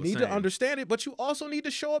 Yes, you need to understand it, but you also need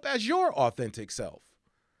to show up as your authentic self.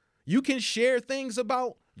 You can share things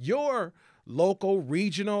about your local,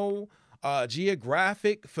 regional,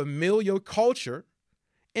 geographic, familial culture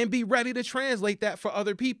and be ready to translate that for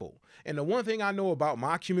other people. And the one thing I know about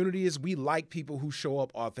my community is we like people who show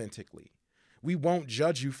up authentically. We won't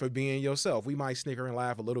judge you for being yourself. We might snicker and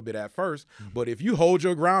laugh a little bit at first, mm-hmm. but if you hold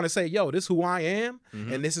your ground and say, yo, this is who I am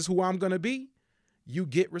mm-hmm. and this is who I'm going to be, you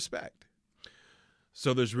get respect.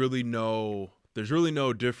 So there's really no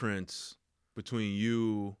difference between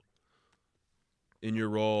you in your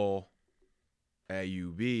role at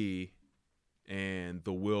UB and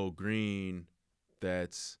the Wil Green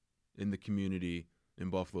that's in the community, in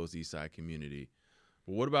Buffalo's East Side community.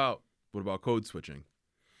 But what about code switching?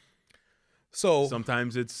 So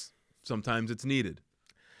sometimes it's needed.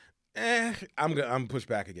 I'm gonna push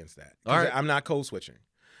back against that. All right. I'm not code switching.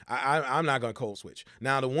 I'm not going to code switch.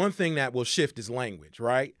 Now, the one thing that will shift is language,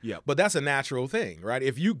 right? Yeah. But that's a natural thing, right?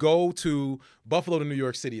 If you go to Buffalo to New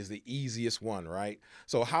York City is the easiest one, right?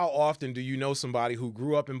 So how often do you know somebody who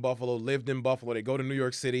grew up in Buffalo, lived in Buffalo, they go to New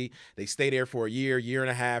York City, they stay there for a year, year and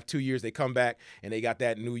a half, 2 years, they come back, and they got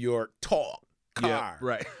that New York talk car, yeah,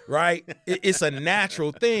 right? Right? It's a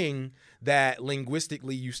natural thing that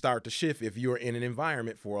linguistically you start to shift if you're in an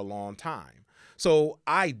environment for a long time. So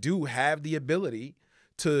I do have the ability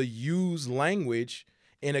to use language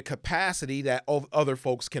in a capacity that other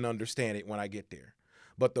folks can understand it when I get there.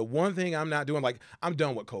 But the one thing I'm not doing, like, I'm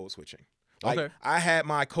done with code switching. Like, Okay. I had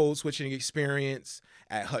my code switching experience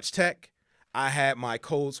at Hutch Tech. I had my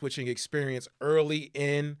code switching experience early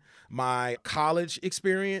in my college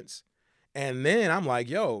experience. And then I'm like,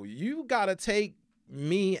 yo, you got to take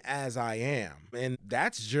me as I am. And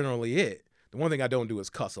that's generally it. The one thing I don't do is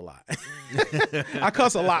cuss a lot. I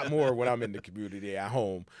cuss a lot more when I'm in the community at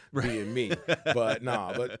home, being me. But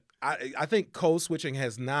I think code switching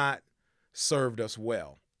has not served us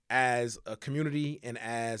well as a community and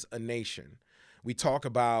as a nation. We talk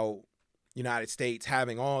about United States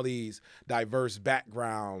having all these diverse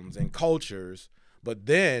backgrounds and cultures, but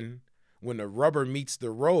then when the rubber meets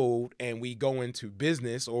the road and we go into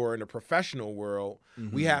business or in the professional world,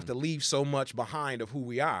 we have to leave so much behind of who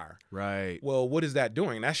we are. Right. Well, what is that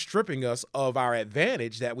doing? That's stripping us of our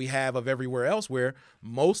advantage that we have of everywhere else, where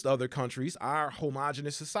most other countries are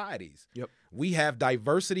homogenous societies. Yep. We have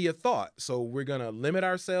diversity of thought. So we're going to limit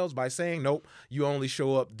ourselves by saying, nope, you only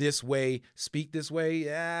show up this way, speak this way.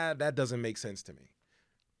 Yeah, that doesn't make sense to me.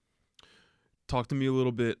 Talk to me a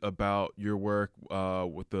little bit about your work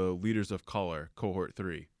with the Leaders of Color, Cohort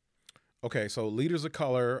 3. Okay, so Leaders of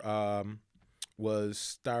Color was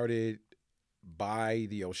started by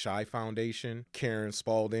the Oshai Foundation. Karen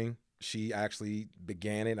Spalding, she actually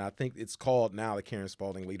began it. I think it's called now the Karen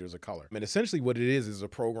Spalding Leaders of Color. And essentially what it is a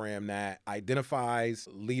program that identifies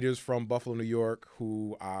leaders from Buffalo, New York,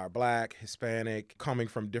 who are Black, Hispanic, coming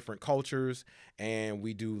from different cultures, and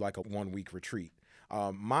we do like a 1-week retreat.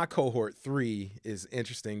 My cohort 3 is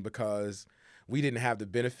interesting because we didn't have the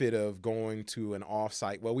benefit of going to an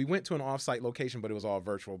offsite. Well, we went to an offsite location, but it was all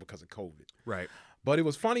virtual because of COVID. Right. But it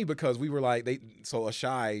was funny because we were like, so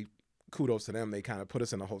Oshai, kudos to them, they kind of put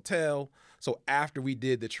us in a hotel. So after we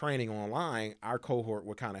did the training online, our cohort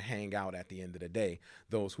would kind of hang out at the end of the day,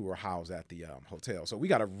 those who were housed at the hotel. So we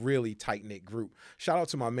got a really tight-knit group. Shout out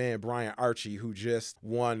to my man, Brian Archie, who just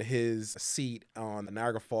won his seat on the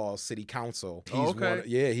Niagara Falls City Council.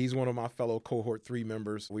 He's one of my fellow cohort 3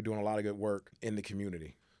 members. We're doing a lot of good work in the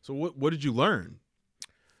community. So what did you learn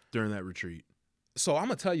during that retreat? So I'm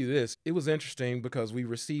going to tell you this. It was interesting because we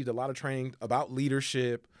received a lot of training about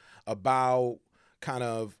leadership, about kind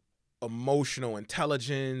of emotional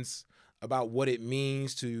intelligence, about what it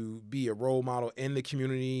means to be a role model in the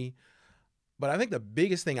community. But I think the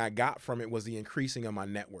biggest thing I got from it was the increasing of my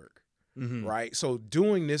network, right? So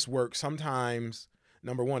doing this work, sometimes,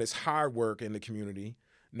 number one, it's hard work in the community.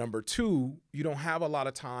 Number two, you don't have a lot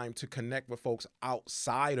of time to connect with folks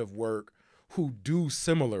outside of work who do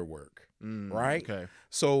similar work, right? Okay.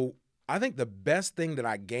 So I think the best thing that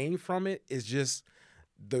I gained from it is just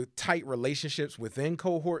the tight relationships within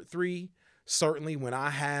cohort 3. Certainly when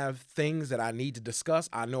I have things that I need to discuss,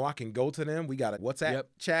 I know I can go to them. We got a WhatsApp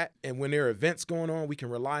chat. And when there are events going on, we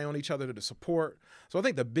can rely on each other to support. So I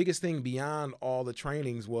think the biggest thing beyond all the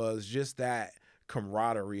trainings was just that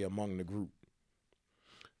camaraderie among the group.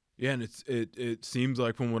 Yeah, and it seems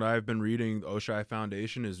like from what I've been reading, the Oshai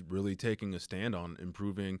Foundation is really taking a stand on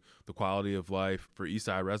improving the quality of life for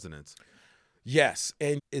Eastside residents. Yes,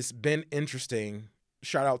 and it's been interesting.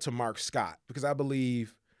 Shout out to Mark Scott, because I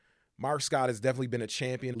believe Mark Scott has definitely been a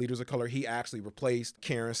champion. Leaders of Color, he actually replaced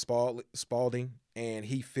Karen Spalding, and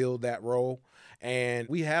he filled that role. And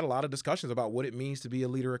we had a lot of discussions about what it means to be a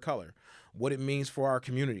leader of color, what it means for our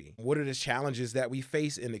community, what are the challenges that we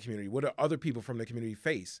face in the community, what do other people from the community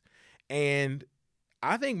face. And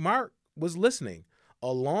I think Mark was listening,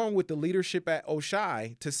 along with the leadership at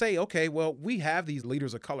Oshai, to say, okay, well, we have these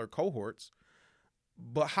Leaders of Color cohorts,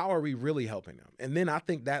 but how are we really helping them? And then I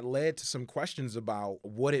think that led to some questions about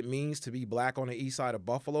what it means to be Black on the east side of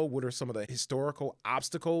Buffalo. What are some of the historical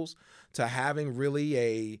obstacles to having really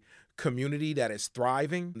a community that is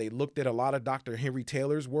thriving? They looked at a lot of Dr. Henry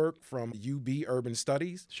Taylor's work from UB Urban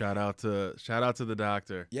Studies. Shout out to the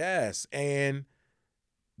doctor. Yes, and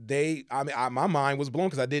my mind was blown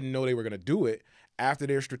because I didn't know they were going to do it. After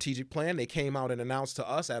their strategic plan, they came out and announced to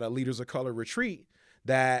us at a Leaders of Color retreat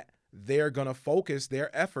that they're going to focus their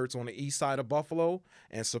efforts on the east side of Buffalo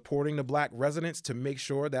and supporting the Black residents to make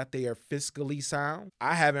sure that they are fiscally sound.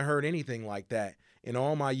 I haven't heard anything like that in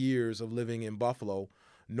all my years of living in Buffalo,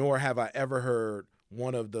 nor have I ever heard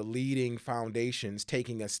one of the leading foundations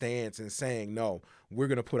taking a stance and saying, no, we're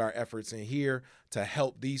going to put our efforts in here to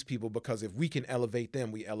help these people, because if we can elevate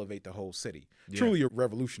them, we elevate the whole city. Yeah. Truly a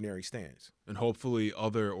revolutionary stance. And hopefully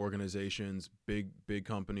other organizations, big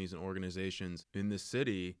companies and organizations in the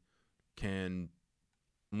city can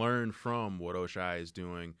learn from what Oshai is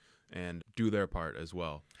doing and do their part as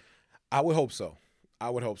well. I would hope so.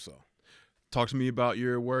 Talk to me about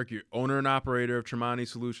your work. You're owner and operator of Tremonti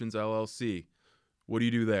Solutions, LLC. What do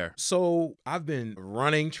you do there? So I've been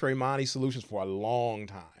running Tremonti Solutions for a long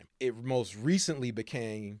time. It most recently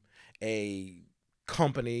became a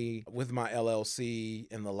company with my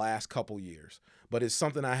LLC in the last couple years, but it's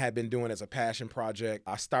something I had been doing as a passion project.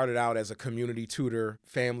 I started out as a community tutor,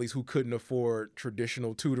 families who couldn't afford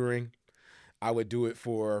traditional tutoring. I would do it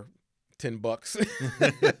for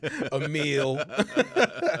 $10 a meal,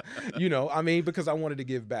 because I wanted to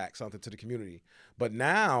give back something to the community. But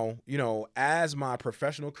now, as my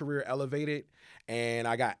professional career elevated and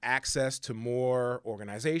I got access to more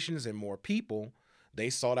organizations and more people,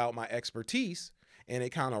 they sought out my expertise, and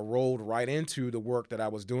it kind of rolled right into the work that I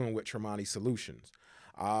was doing with Tremonti Solutions.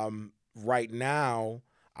 Right now,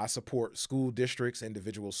 I support school districts,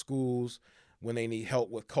 individual schools, when they need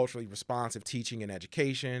help with culturally responsive teaching and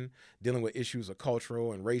education, dealing with issues of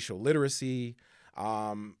cultural and racial literacy.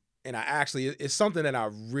 And it's something that I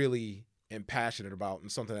really am passionate about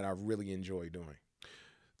and something that I really enjoy doing.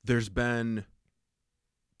 There's been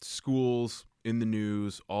schools in the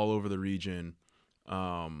news all over the region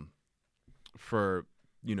for,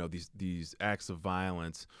 these acts of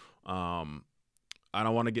violence. I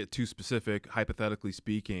don't want to get too specific. Hypothetically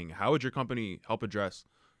speaking, how would your company help address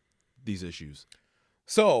these issues?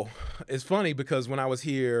 So it's funny because when I was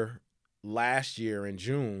here last year in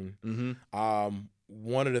June,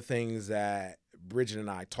 one of the things that Bridget and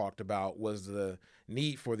I talked about was the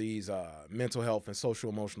need for these mental health and social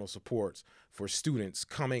emotional supports for students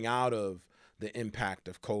coming out of the impact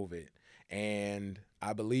of COVID. And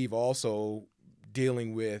I believe also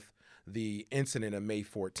dealing with the incident of May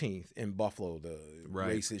 14th in Buffalo, the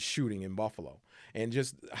racist shooting in Buffalo, and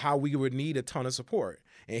just how we would need a ton of support.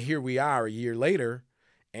 And here we are a year later,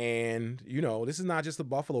 and, this is not just a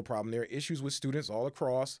Buffalo problem. There are issues with students all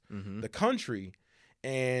across the country,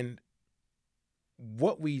 and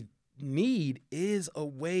what we need is a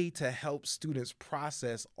way to help students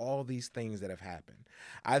process all these things that have happened.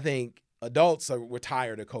 I think adults were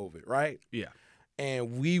tired of COVID, right? Yeah.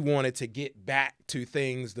 And we wanted to get back to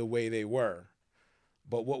things the way they were.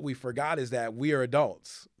 But what we forgot is that we are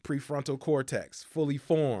adults. Prefrontal cortex, fully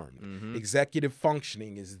formed. Executive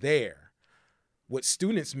functioning is there. What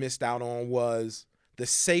students missed out on was the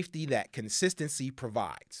safety that consistency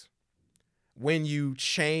provides. When you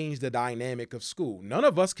change the dynamic of school, none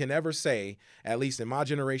of us can ever say, at least in my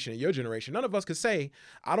generation and your generation, none of us could say,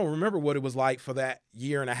 I don't remember what it was like for that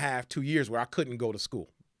year and a half, 2 years where I couldn't go to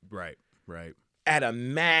school. Right. At a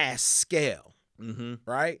mass scale,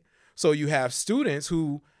 right? So you have students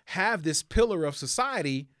who have this pillar of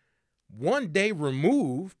society one day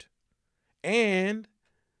removed, and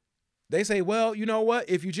they say, well, you know what?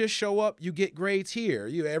 If you just show up, you get grades here.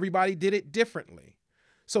 Everybody did it differently.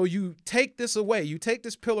 So you take this away. You take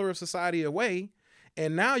this pillar of society away,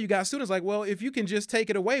 and now you got students like, well, if you can just take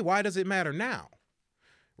it away, why does it matter now?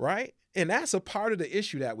 Right? And that's a part of the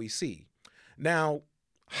issue that we see. Now,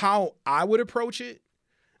 how I would approach it,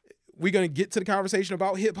 we're going to get to the conversation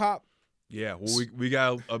about hip hop. Yeah, well, we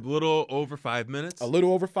got a little over 5 minutes. A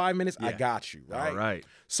little over 5 minutes? Yeah. I got you, right? All right.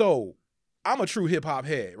 So I'm a true hip hop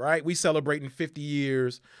head, right? We celebrating 50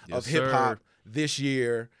 years of hip hop this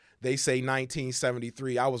year. They say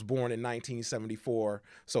 1973. I was born in 1974.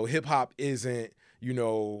 So hip hop isn't,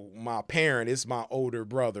 my parent. It's my older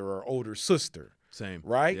brother or older sister. Same.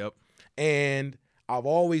 Right? Yep. And I've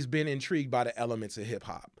always been intrigued by the elements of hip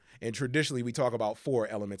hop. And traditionally, we talk about 4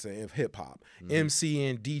 elements of hip hop: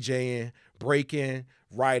 MCing, DJing, breaking,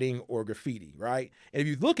 writing, or graffiti, right? And if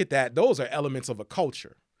you look at that, those are elements of a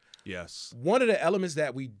culture. Yes. One of the elements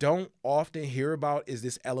that we don't often hear about is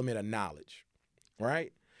this element of knowledge,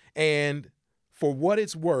 right? And for what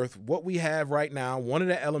it's worth, what we have right now, one of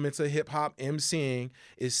the elements of hip hop, MCing,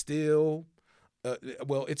 is still,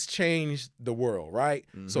 it's changed the world, right?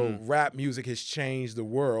 So rap music has changed the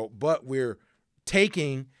world, but we're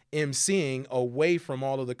taking MCing away from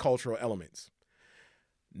all of the cultural elements.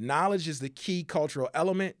 Knowledge is the key cultural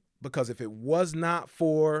element, because if it was not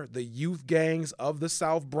for the youth gangs of the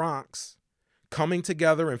South Bronx coming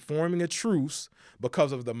together and forming a truce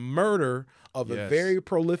because of the murder of a very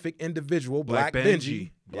prolific individual, Black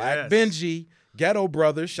Benji. Black Benji, Ghetto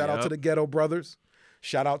Brothers. Shout out to the Ghetto Brothers.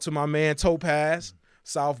 Shout out to my man Topaz,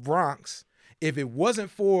 South Bronx. If it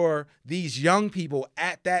wasn't for these young people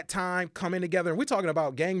at that time coming together, and we're talking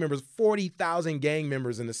about gang members, 40,000 gang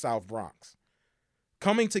members in the South Bronx,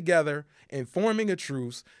 coming together and forming a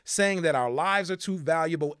truce, saying that our lives are too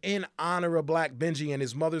valuable in honor of Black Benji and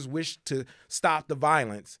his mother's wish to stop the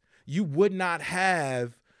violence, you would not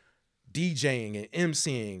have DJing and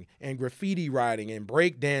MCing and graffiti writing and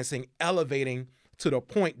breakdancing elevating to the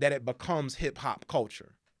point that it becomes hip hop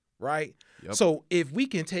culture, right? Yep. So if we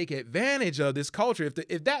can take advantage of this culture,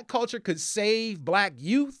 if that culture could save black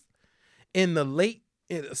youth in the late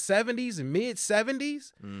 70s and mid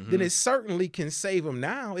 70s, then it certainly can save them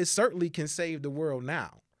now. It certainly can save the world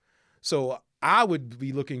now. So I would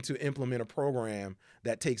be looking to implement a program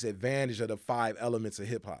that takes advantage of the 5 elements of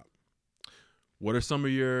hip hop. What are some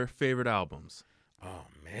of your favorite albums? Oh,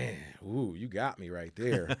 man. Ooh, you got me right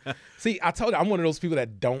there. See, I told you, I'm one of those people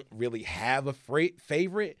that don't really have a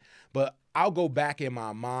favorite, but I'll go back in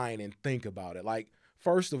my mind and think about it. Like,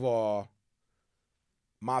 first of all,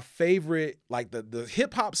 my favorite, like the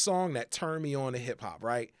hip-hop song that turned me on to hip-hop,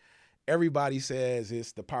 right? Everybody says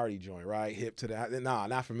it's the party joint, right? Hip to the... Nah,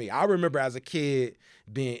 not for me. I remember as a kid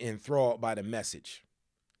being enthralled by The Message.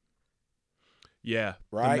 Yeah,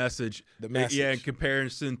 right? The Message. Yeah, in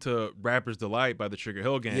comparison to Rapper's Delight by the Sugar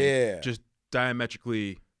Hill Gang. Yeah. Just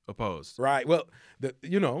diametrically opposed. Right. Well,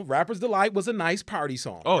 Rapper's Delight was a nice party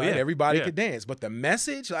song. Oh, right? yeah. Everybody could dance. But The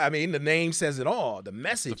Message, I mean, the name says it all. The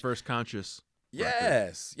Message. The first conscious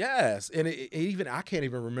Yes. And it even, I can't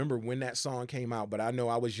even remember when that song came out, but I know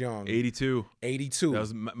I was young. 82. 82. That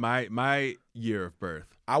was my year of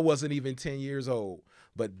birth. I wasn't even 10 years old,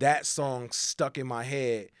 but that song stuck in my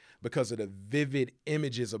head because of the vivid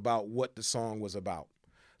images about what the song was about.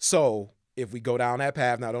 So if we go down that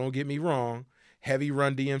path, now don't get me wrong, heavy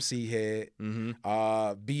Run DMC head,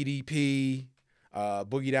 BDP,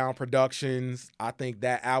 Boogie Down Productions. I think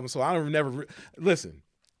that album. So I don't never listen.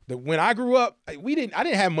 When I grew up, I didn't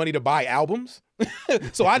have money to buy albums,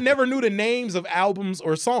 so I never knew the names of albums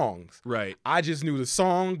or songs. Right. I just knew the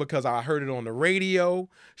song because I heard it on the radio.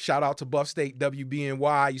 Shout out to Buff State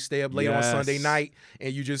WBNY. You stay up late on Sunday night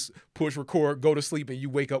and you just push record, go to sleep, and you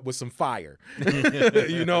wake up with some fire.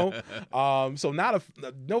 So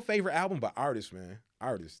no favorite album, but artist, man.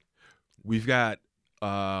 Artist. We've got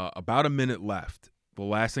about a minute left. The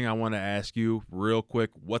last thing I want to ask you real quick,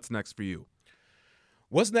 what's next for you?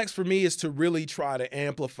 What's next for me is to really try to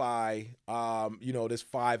amplify, this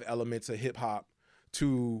 5 elements of hip hop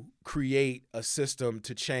to create a system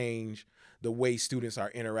to change the way students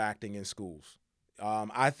are interacting in schools.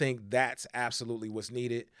 I think that's absolutely what's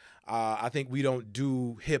needed. I think we don't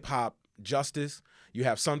do hip hop justice. You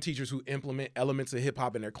have some teachers who implement elements of hip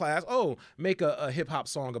hop in their class. Oh, make a hip hop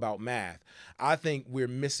song about math. I think we're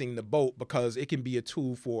missing the boat because it can be a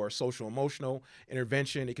tool for social emotional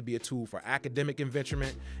intervention. It can be a tool for academic intervention.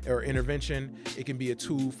 It can be a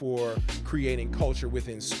tool for creating culture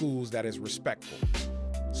within schools that is respectful.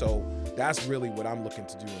 So that's really what I'm looking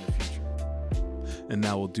to do in the future. And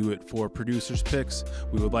that will do it for Producer's Picks.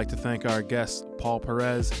 We would like to thank our guests, Paul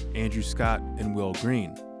Perez, Andrew Scott, and Wil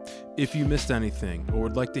Green. If you missed anything or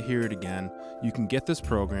would like to hear it again, you can get this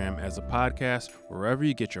program as a podcast wherever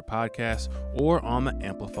you get your podcasts or on the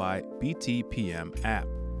Amplify BTPM app.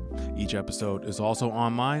 Each episode is also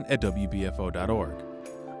online at WBFO.org.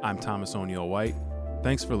 I'm Thomas O'Neill White.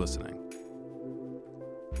 Thanks for listening.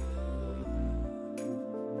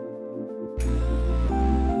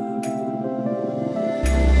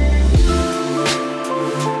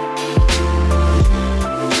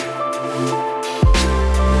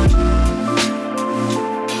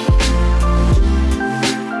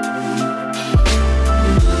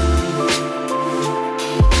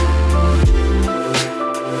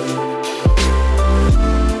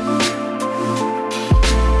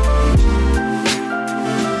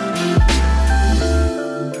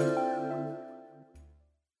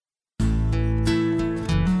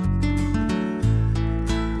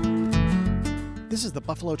 This is the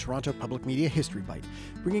Buffalo-Toronto Public Media History Bite,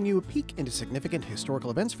 bringing you a peek into significant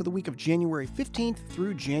historical events for the week of January 15th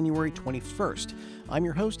through January 21st. I'm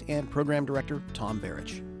your host and program director, Tom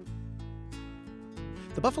Barrich.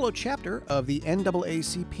 The Buffalo chapter of the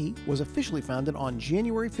NAACP was officially founded on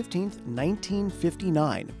January 15th,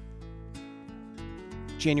 1959.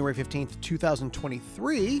 January 15th,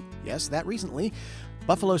 2023, yes, that recently,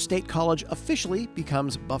 Buffalo State College officially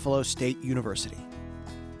becomes Buffalo State University.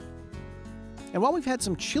 And while we've had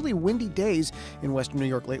some chilly, windy days in western New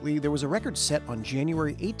York lately, there was a record set on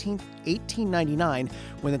January 18, 1899,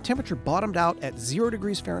 when the temperature bottomed out at 0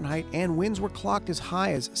 degrees Fahrenheit and winds were clocked as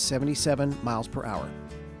high as 77 miles per hour.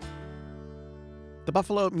 The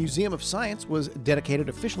Buffalo Museum of Science was dedicated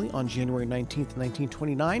officially on January 19,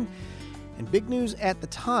 1929. And big news at the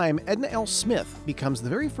time, Edna L. Smith becomes the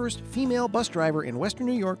very first female bus driver in western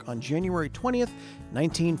New York on January 20th,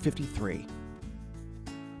 1953.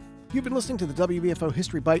 You've been listening to the WBFO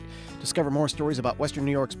History Bite. Discover more stories about Western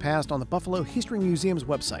New York's past on the Buffalo History Museum's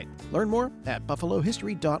website. Learn more at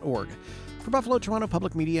buffalohistory.org. For Buffalo Toronto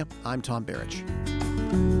Public Media, I'm Tom Barrich.